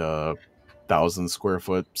opened a 1,000 square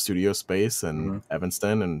foot studio space in Hmm.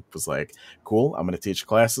 Evanston and was like, cool, I'm going to teach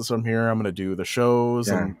classes from here. I'm going to do the shows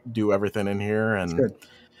Yeah. and do everything in here. It's And good.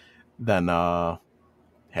 then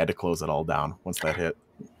had to close it all down once that hit.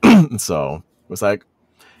 And so it was like,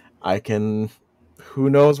 I can, who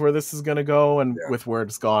knows where this is going to go. And Yeah. with where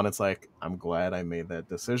it's gone, it's like, I'm glad I made that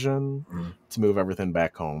decision Mhm. to move everything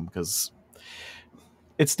back home because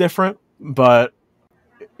it's different, but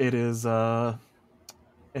it is,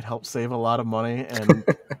 it helps save a lot of money. And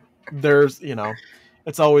there's,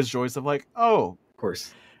 it's always joys of like, oh Of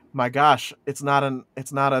course. my gosh, it's not a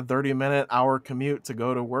 30-minute hour commute to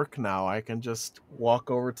go to work now. I can just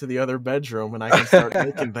walk over to the other bedroom and I can start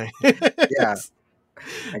making Yeah, things.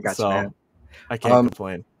 I got you, So man. I can't Um,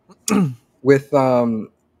 complain. with I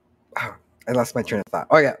lost my train of thought.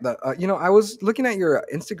 Oh yeah, I was looking at your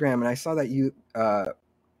Instagram and I saw that you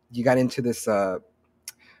got into this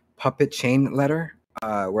puppet chain letter,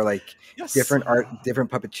 where like Yes. different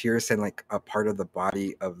puppeteers send like a part of the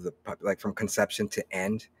body of the puppet, like from conception to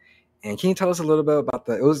end. And can you tell us a little bit about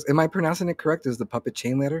am I pronouncing it correct? Is the puppet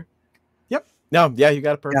chain letter? Yep. No, yeah, you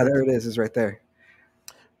got it Yeah, there perfect. it is. It's right there.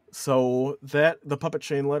 So that the Puppet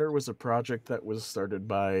Chain Letter was a project that was started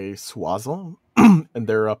by Swazzle, and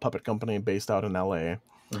they're a puppet company based out in LA.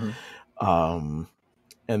 Hmm. Um,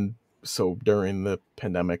 and so during the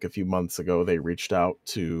pandemic a few months ago, they reached out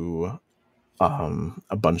to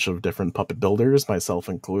a bunch of different puppet builders, myself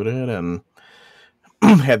included, and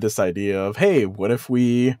had this idea of, hey, what if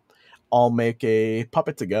we all make a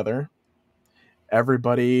puppet together?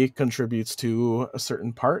 Everybody contributes to a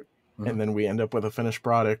certain part, Hmm. and then we end up with a finished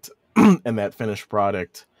product. And that finished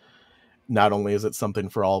product, not only is it something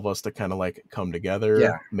for all of us to kind of like come Yeah.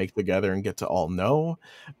 together, make together, and get to all know,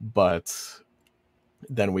 but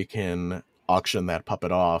then we can auction that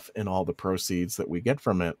puppet off, and all the proceeds that we get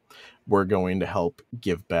from it, we're going to help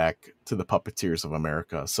give back to the Puppeteers of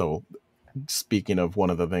America. So speaking of one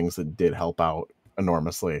of the things that did help out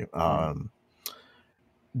enormously Hmm.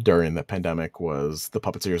 during the pandemic was the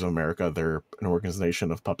Puppeteers of America. They're an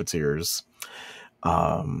organization of puppeteers,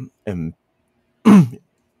 and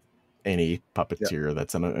any Yeah, puppeteer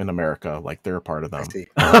that's in America, like they're a part of I them. see.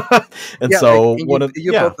 And Yeah, like so and one of,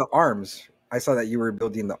 you yeah, built the arms. I saw that you were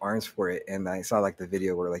building the arms for it, and I saw like the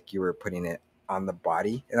video where like you were putting it on the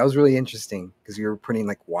body, and that was really interesting because you were putting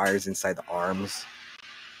like wires inside the arms,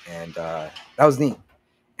 and that was neat.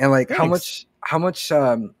 And like, thanks. how much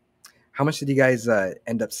did you guys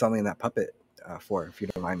end up selling that puppet for, if you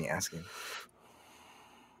don't mind me asking?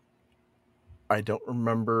 I don't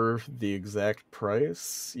remember the exact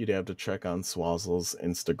price. You'd have to check on Swazzle's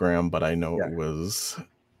Instagram, but I know Yeah,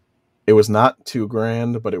 it was not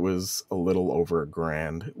 $2,000, but it was a little over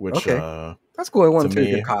 $1,000, which okay, that's cool. It to went to a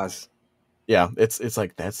good me, cause. yeah, it's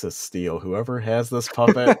like that's a steal. Whoever has this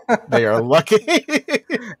puppet, they are lucky.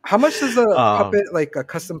 How much does a um, puppet, like a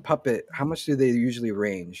custom puppet, how much do they usually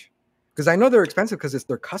range? Because I know they're expensive because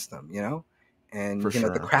they're custom, for and the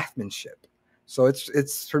sure. craftsmanship. So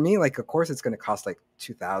it's for me, like, of course it's going to cost like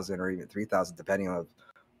 2,000 or even 3,000 depending on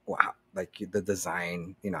like the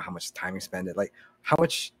design, how much time you spend it. Like, how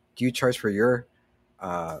much do you charge for your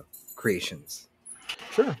uh creations?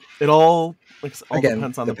 Sure. It all, like all Again,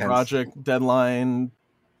 depends on the depends. project, deadline,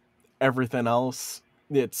 everything else.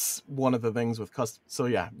 It's one of the things with custom. So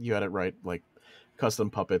yeah, you had it right. Like custom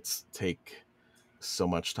puppets take so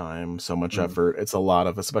much time, so much Mm, effort. It's a lot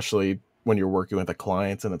of, especially when you're working with a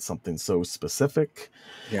client and it's something so specific,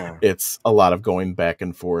 yeah, it's a lot of going back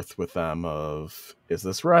and forth with them of, is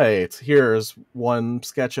this right? Here's one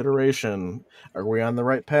sketch iteration. Are we on the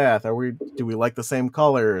right path? Do we like the same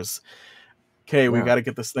colors? Okay, we yeah. got to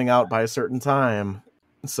get this thing out by a certain time.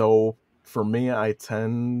 So for me, I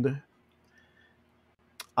charge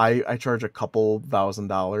a couple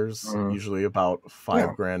 $1,000s, Mm, usually about yeah.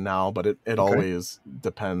 $5,000 now, but it Okay. always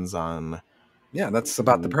depends on Yeah, that's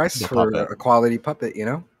about the price the for puppet. a quality puppet.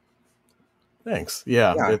 Thanks.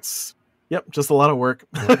 Yeah, Yeah. it's, yep, just a lot of work,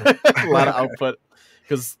 a lot of output.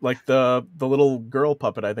 Because like the little girl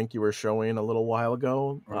puppet I think you were showing a little while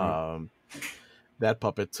ago, Mhm. that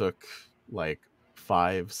puppet took like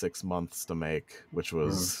 5-6 months to make, which Mhm.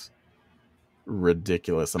 was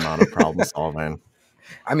ridiculous amount of problem solving.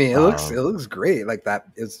 I mean, it Um, looks great. Like that,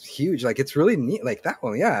 it's huge. Like it's really neat. Like that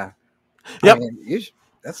one, yeah. I yep, mean,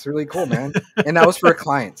 that's really cool, man. And that was for a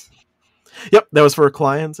client. yep, that was for a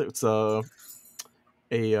client. It's a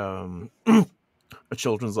a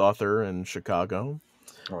children's author in Chicago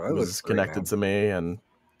Oh, that looks was great, connected man. to me, and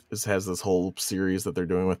has this whole series that they're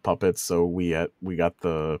doing with puppets. So we got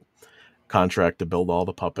the contract to build all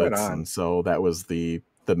the Right puppets, on. and so that was the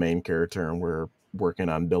main character, and we're working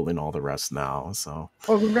on building all the rest now. So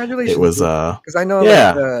Oh, it congratulations, was dude. Because I know like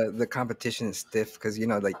yeah, the competition is stiff. Because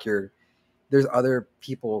like there's other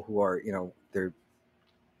people who are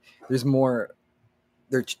there's more.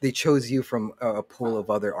 They chose you from a pool of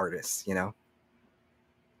other artists. And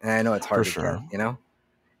I know it's for hard to get. sure.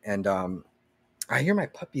 And I hear my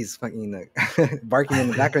puppies fucking barking in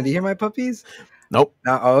the background. Do you hear my puppies? Nope.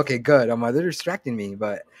 No, oh, okay, good. They're distracting me.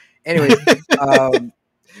 But anyways,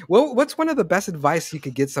 what's one of the best advice you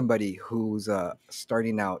could give somebody who's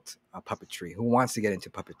starting out puppetry, who wants to get into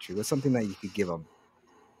puppetry? What's something that you could give them?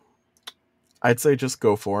 I'd say just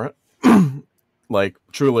go for it. Like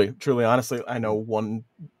truly, honestly, I know one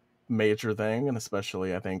major thing, and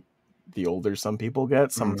especially I think the older some people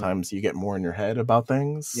get, sometimes you get more in your head about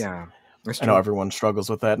things. Yeah, that's I know true. everyone struggles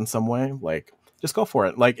with that in some way. Like, just go for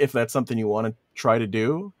it. Like, if that's something you want to try to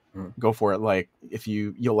do, go for it. Like, if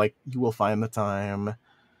you will find the time.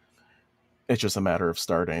 It's just a matter of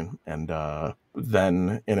starting. And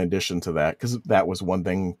then in addition to that, because that was one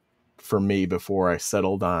thing for me before I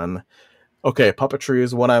settled on, okay, puppetry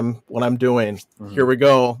is what I'm doing. Here we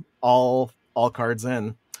go. All cards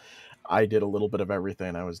in. I did a little bit of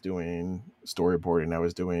everything. I was doing storyboarding. I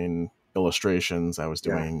was doing illustrations. I was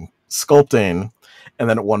doing sculpting. And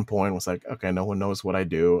then at one point was like, okay, no one knows what I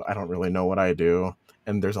do. I don't really know what I do.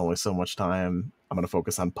 And there's only so much time. I'm going to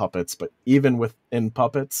focus on puppets. But even within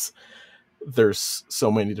puppets, there's so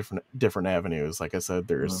many different avenues. Like I said,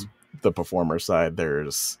 there's the performer side,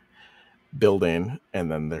 there's building, and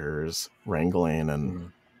then there's wrangling,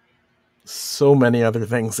 and so many other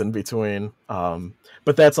things in between.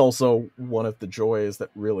 But that's also one of the joys that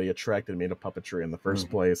really attracted me to puppetry in the first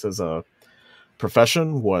place as a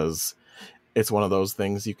profession. Was it's one of those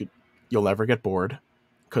things you'll never get bored,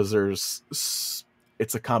 because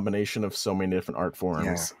it's a combination of so many different art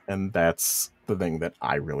forms, and that's the thing that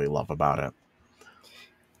I really love about it.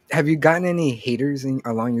 Have you gotten any haters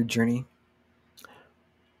along your journey?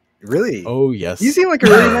 Really? Oh, yes. You seem like a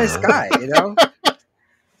really nice guy,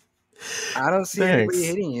 I don't see Thanks. anybody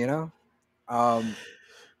hating you,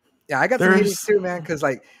 Yeah, I got some haters too, man, because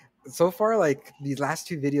like so far, like these last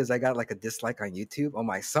 2 videos, I got like a dislike on YouTube. Oh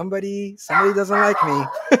my, somebody doesn't like me.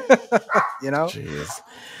 Jeez.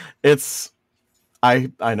 It's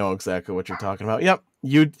I know exactly what you're talking about. Yep.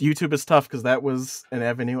 YouTube is tough, because that was an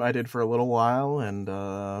avenue I did for a little while, and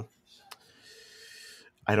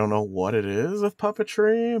I don't know what it is with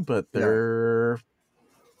puppetry, but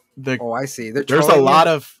oh, I see. There's a lot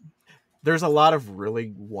of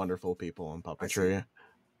really wonderful people in puppetry.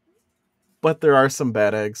 But there are some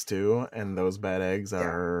bad eggs too, and those bad eggs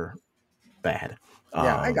are bad.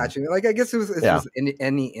 Yeah, I got you. Like, I guess it was in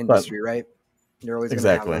any industry, right? You're always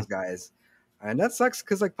gonna have those guys, and that sucks,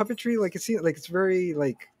 because like puppetry, like it seems like it's very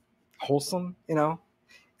like wholesome, And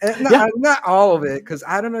not all of it, because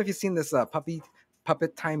I don't know if you've seen this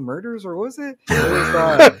Puppet Time Murders, or what was it? It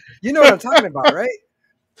was, you know what I'm talking about, right?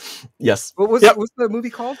 Yes. What's the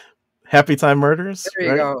movie called? Happy Time Murders.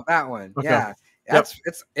 There you go, that one. Okay. Yeah,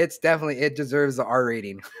 it's definitely, it deserves the R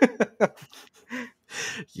rating.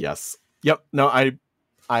 Yes. Yep. No, I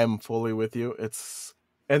am fully with you. It's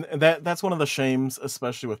and that's one of the shames,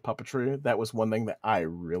 especially with puppetry. That was one thing that I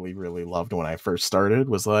really, really loved when I first started,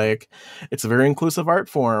 was like, it's a very inclusive art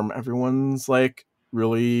form. Everyone's like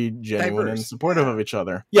really genuine and supportive of each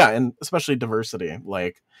other. Yeah, and especially diversity.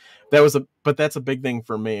 Like that's a big thing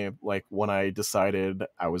for me. Like when I decided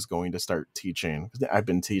I was going to start teaching, I've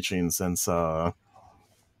been teaching since how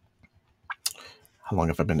long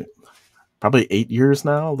have I been? Probably 8 years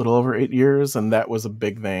now, a little over 8 years. And that was a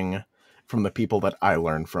big thing from the people that I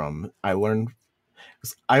learned from. I learned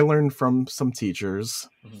from some teachers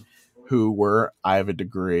who I have a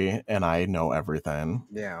degree and I know everything.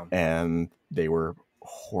 Yeah. And they were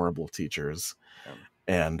horrible teachers.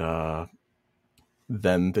 And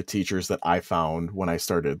then the teachers that I found when I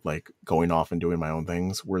started like going off and doing my own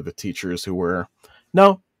things were the teachers who were,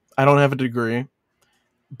 no, I don't have a degree,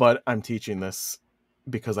 but I'm teaching this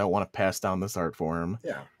because I want to pass down this art form,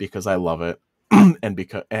 because I love it,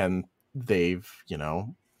 and they've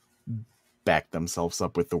backed themselves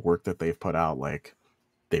up with the work that they've put out. Like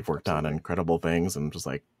they've worked on incredible things, and just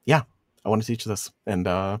like, yeah, I want to teach this. And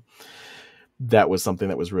that was something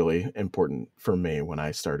that was really important for me when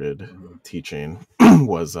I started teaching,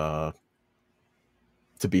 was to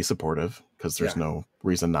be supportive, because there's no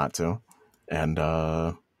reason not to. And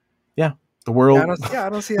the world, I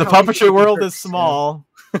don't see the puppetry world is small.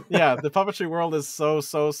 Yeah, the puppetry world is so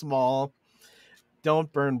small.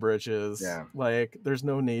 don't burn bridges. Yeah. Like, there's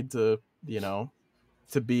no need to,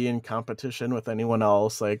 to be in competition with anyone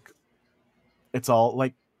else. Like, it's all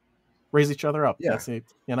like raise each other up. Yeah. That's it.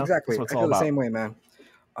 That's Exactly. what it's I all feel the about. same way, man.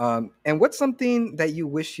 And what's something that you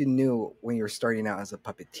wish you knew when you were starting out as a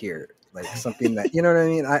puppeteer? Like something that you know what I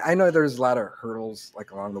mean? I know there's a lot of hurdles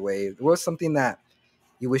like along the way. What's something that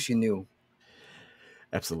you wish you knew?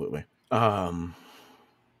 Absolutely.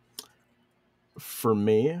 For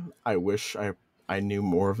me, I wish I knew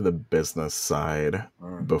more of the business side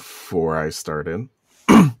Mm, before I started.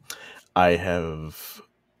 I have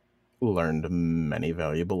learned many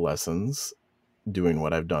valuable lessons doing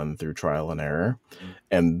what I've done through trial and error. mm.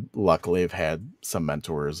 And luckily, I've had some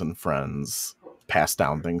mentors and friends pass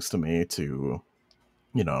down things to me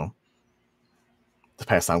you know, to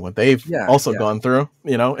pass on what they've Yeah, also yeah. gone through.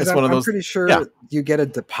 Because It's I'm one of I'm those, pretty yeah, sure you get a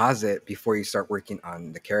deposit before you start working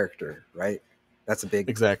on the character, right? That's a big.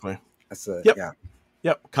 exactly. That's a Yep. yeah.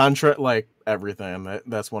 Yep. Contract, like everything.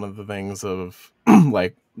 That's one of the things of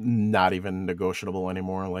like not even negotiable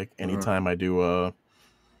anymore. Like Mhm. anytime I do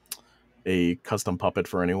a custom puppet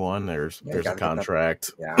for anyone, Yeah, you there's got a to get that.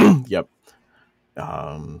 contract. Yeah. Yep.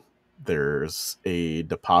 Um, there's a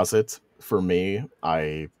deposit for me.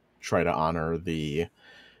 I try to honor the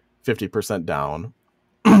 50% down,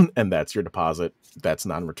 and that's your deposit. That's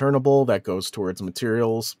non-returnable. That goes towards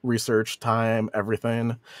materials, research, time,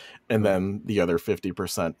 everything. And Mhm. then the other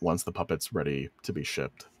 50% once the puppet's ready to be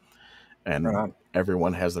shipped. Right And on.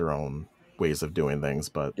 everyone has their own ways of doing things,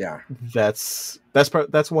 but Yeah. that's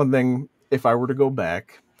one thing if I were to go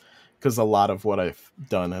back, because a lot of what I've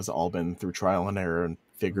done has all been through trial and error and Mhm.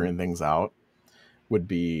 figuring things out, would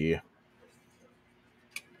be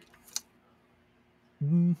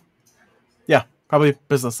mm, yeah, probably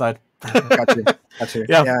business side. Got you. Got you.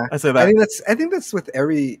 Yeah, Yeah. I say I that. think that's with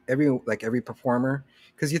every performer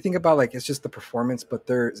because you think about like it's just the performance, but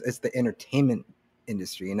it's the entertainment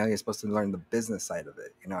industry. You know, you're supposed to learn the business side of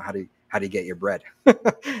it. You know, how do you get your bread?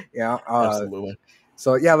 Yeah. Absolutely.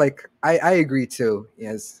 So yeah, like I agree too.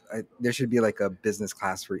 Yes, there should be like a business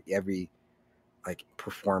class for every like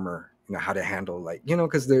performer. You know how to handle like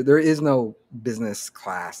because there is no business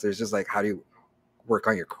class. There's just like how do you work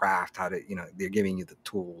on your craft, how to they're giving you the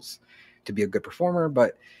tools to be a good performer,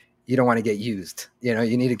 but you don't want to get used. You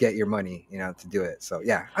need to get your money to do it. So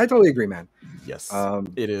yeah, I totally agree, man. Yes,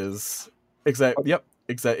 um it is. Exact. Yep.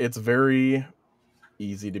 Exact. It's very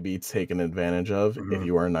easy to be taken advantage of if mhm,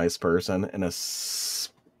 you are a nice person, and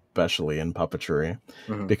especially in puppetry,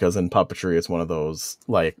 mhm. because in puppetry it's one of those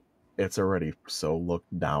like it's already so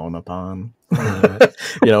looked down upon.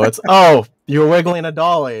 It's you're wiggling a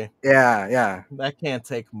dolly. Yeah, yeah. That can't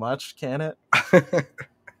take much, can it?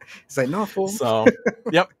 It's like no fool. So,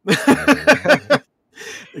 yep.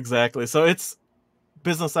 Exactly. So it's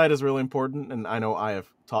business side is really important, and I know I have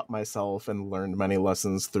taught myself and learned many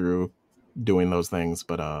lessons through doing those things,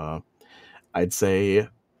 but I'd say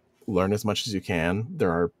learn as much as you can.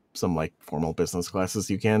 There are some like formal business classes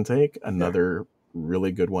you can take. Yeah, Another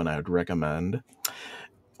really good one I would recommend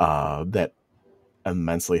that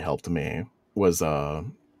immensely helped me was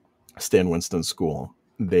Stan Winston School.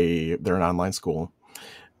 They're an online school,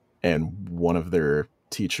 and one of their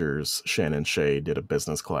teachers, Shannon Shea, did a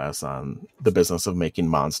business class on the business of making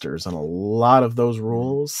monsters, and a lot of those mhm,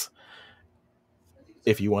 rules,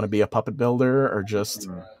 if you want to be a puppet builder or just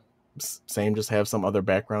mhm. just have some other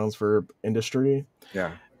backgrounds for industry,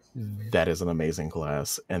 Yeah. that is an amazing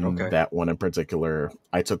class. And Okay. that one in particular,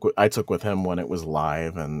 I took with him when it was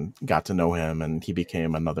live and got to know him, and he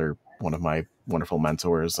became another one of my wonderful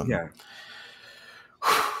mentors, and Yeah.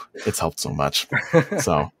 it's helped so much.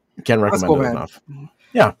 So can't That's recommend cool, it man. enough.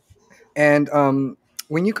 Yeah. And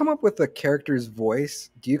when you come up with a character's voice,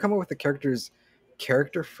 do you come up with the character's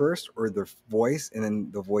character first or the voice and then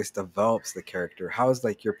the voice develops the character? How is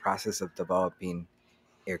like your process of developing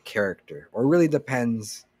a character? Or it really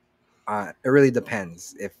depends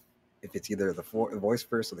if it's either the voice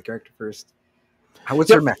first or the character first.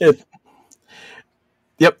 What's your Yep. method?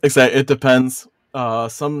 Yep, exactly. It depends.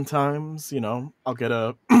 Sometimes, I'll get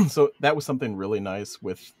a. So that was something really nice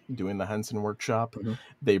with doing the Henson workshop. Mhm.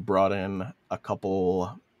 They brought in a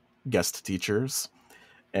couple guest teachers,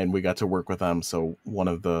 and we got to work with them. So one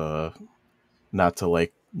of the, not to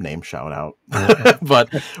like name shout out,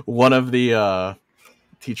 but one of the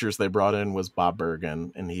teachers they brought in was Bob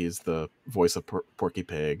Bergen, and he's the voice of Porky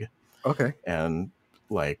Pig, Okay. and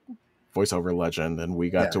like voiceover legend, and we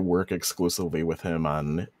got Yeah. to work exclusively with him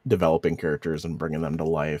on developing characters and bringing them to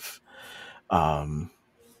life.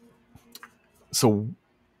 So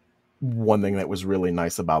one thing that was really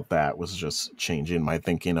nice about that was just changing my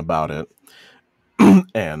thinking about it,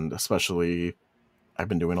 and especially I've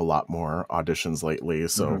been doing a lot more auditions lately. Mm-hmm.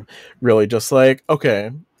 So really just like,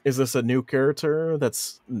 okay, is this a new character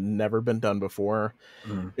that's never been done before?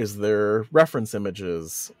 Mm-hmm. Is there reference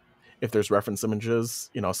images? If there's reference images,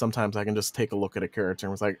 sometimes I can just take a look at a character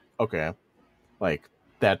and was like, okay, like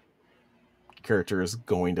that character is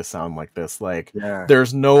going to sound like this. Like, Yeah,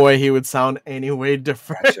 there's no way he would sound any way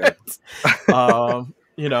different. gotcha.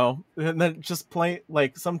 And then just play,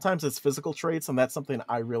 like, sometimes it's physical traits, and that's something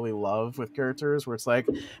I really love with characters, where it's like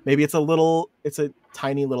maybe it's a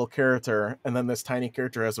tiny little character, and then this tiny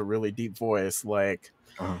character has a really deep voice. Like,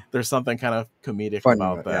 Uh-huh. there's something kind of comedic Funny,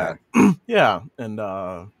 about yeah, that. Yeah. And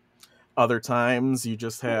other times you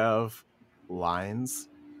just have lines,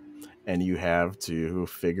 and you have to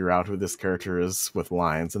figure out who this character is with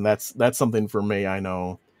lines, and that's something for me. I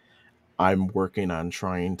know I'm working on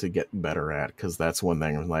trying to get better at, because that's one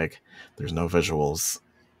thing. Like, there's no visuals.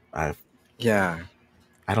 I yeah,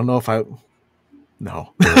 I don't know if I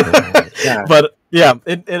no, yeah, but yeah,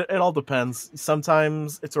 it all depends.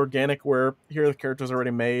 Sometimes it's organic, where here the character's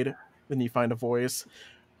already made, then you find a voice,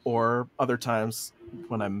 or other times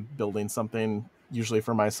when I'm building something, usually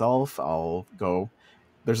for myself, I'll go,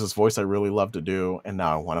 there's this voice I really love to do, and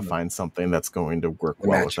now I want to mm, find something that's going to work the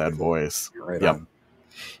well with match that with it. voice. Right Yep. on.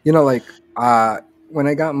 Like when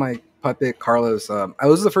I got my puppet Carlos, I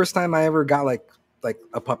was the first time I ever got like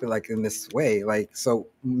a puppet like in this way. Like so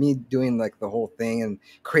me doing like the whole thing and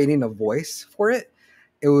creating a voice for it.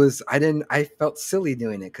 I felt silly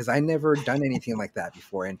doing it because I never done anything like that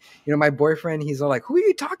before. And my boyfriend, he's all like, "Who are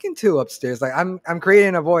you talking to upstairs?" Like I'm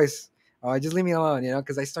creating a voice. Just leave me alone,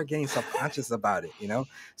 because I start getting self-conscious about it.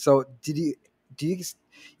 So do you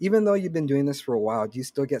even though you've been doing this for a while, do you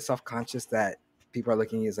still get self-conscious that people are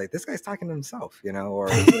looking at you as like, this guy's talking to himself, Yep.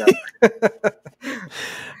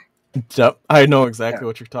 I know Yeah, exactly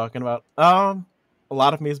what you're talking about. A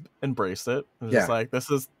lot of me has embraced it. It's just yeah, like, this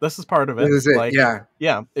is part of this it. is it. Like, Yeah,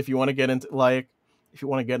 yeah, if you want to get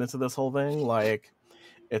into this whole thing, like,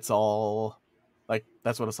 it's all, like,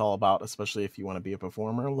 that's what it's all about, especially if you want to be a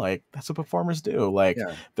performer. Like, that's what performers do. Like,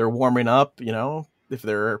 yeah, they're warming up, if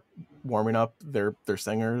they're warming up, they're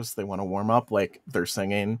singers, they want to warm up, like, they're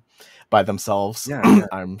singing by themselves. yeah, yeah.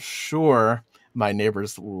 I'm sure my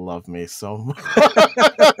neighbors love me so much.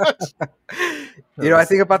 I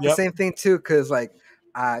think about the Yep. same thing too, because like,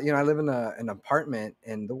 I live in an apartment,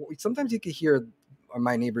 and sometimes you could hear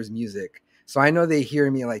my neighbor's music, so I know they hear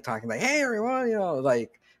me like talking like, "Hey, everyone,"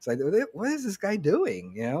 like it's like, what is this guy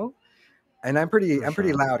doing, And I'm pretty, For I'm pretty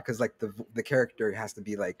sure. loud because like the character has to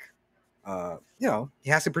be like, he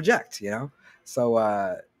has to project,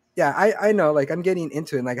 So yeah, I know, like I'm getting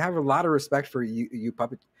into it, and like I have a lot of respect for you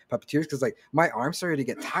puppeteers, because like my arm started to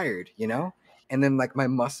get tired, and then like my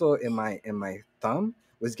muscle in my thumb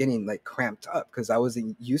was getting like cramped up because I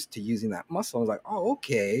wasn't used to using that muscle. I was like, oh,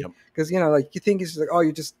 okay, Yep. because like you think it's just like, oh,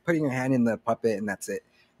 you're just putting your hand in the puppet and that's it.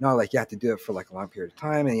 No, like you have to do it for like a long period of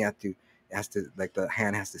time, and it has to, like the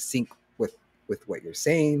hand has to sync with what you're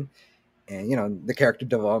saying, and the character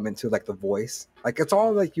development to like the voice, like it's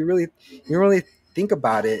all like you really think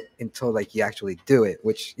about it until like you actually do it,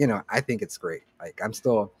 which I think it's great. Like I'm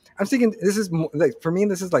thinking this is like, for me,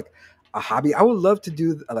 this is like a hobby. I would love to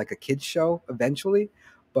do like a kids show eventually,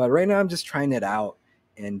 but right now I'm just trying it out.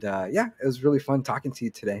 And yeah, it was really fun talking to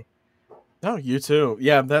you today. No, you too.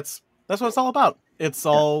 Yeah, that's what it's all about. It's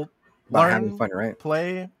Yeah, all about having learn, fun, right?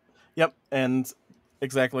 play. Yep. And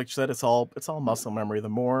exactly like you said, it's all muscle memory. The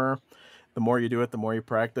more you do it, the more you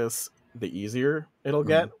practice, the easier it'll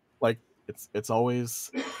get. Mhm. Like, it's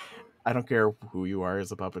always, I don't care who you are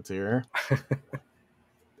as a puppeteer,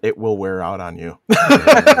 it will wear out on you.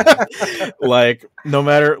 Like, no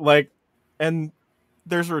matter, like, and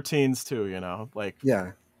there's routines too, like,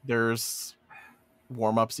 Yeah, there's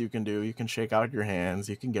warm-ups you can do, you can shake out your hands,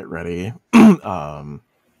 you can get ready. And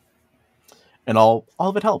all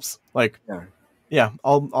of it helps. Like, yeah. yeah,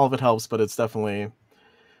 all of it helps, but it's definitely,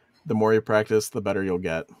 the more you practice, the better you'll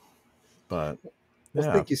get. But Well,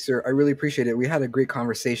 yeah. thank you, sir. I really appreciate it. We had a great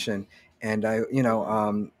conversation. And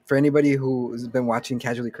for anybody who's been watching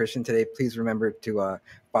Casually Christian today, please remember to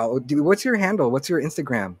follow. What's your handle? What's your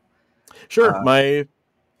Instagram? Sure. Uh, My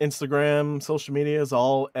Instagram, social media is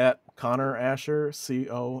all at Connor Asher,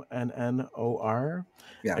 Connor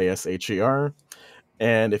yeah, Asher.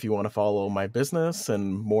 And if you want to follow my business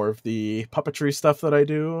and more of the puppetry stuff that I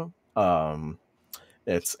do,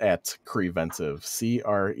 it's at Creventive,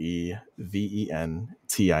 Creventive.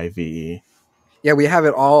 yeah. We have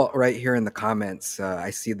it all right here in the comments. I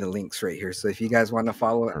see the links right here. So if you guys want to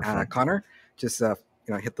follow Perfect. Connor, just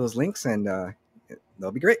hit those links, and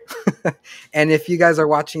that'll be great. And if you guys are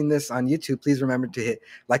watching this on YouTube, please remember to hit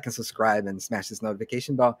like and subscribe and smash this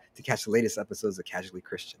notification bell to catch the latest episodes of Casually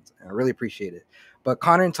Christians. And I really appreciate it. But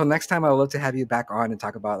Connor, until next time, I would love to have you back on and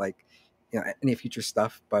talk about like, you know, any future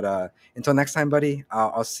stuff. But until next time, buddy,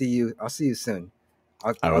 I'll see you. I'll see you soon.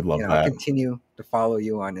 I would love I'll that. continue to follow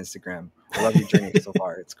you on Instagram. I love your journey so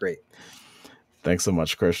far. It's great. Thanks so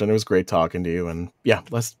much, Christian. It was great talking to you. And yeah,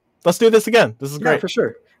 let's do this again. This is great. Yeah, for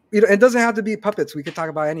sure. You know, it doesn't have to be puppets. We could talk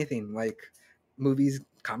about anything, like movies,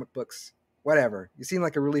 comic books, whatever. You seem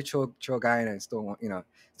like a really chill guy, and I still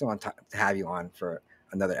want to have you on for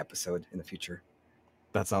another episode in the future.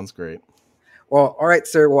 That sounds great. Well, all right,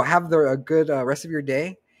 sir. Well, have a good rest of your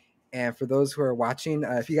day. And for those who are watching,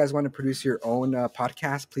 if you guys want to produce your own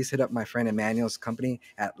podcast, please hit up my friend Emmanuel's company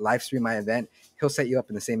at Livestream My Event. He'll set you up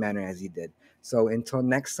in the same manner as he did. So until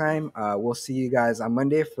next time, we'll see you guys on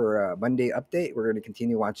Monday for a Monday update. We're going to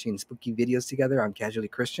continue watching spooky videos together on Casually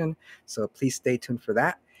Christian. So please stay tuned for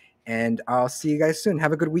that. And I'll see you guys soon.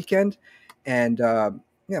 Have a good weekend. And,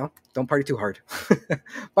 don't party too hard.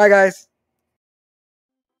 Bye, guys.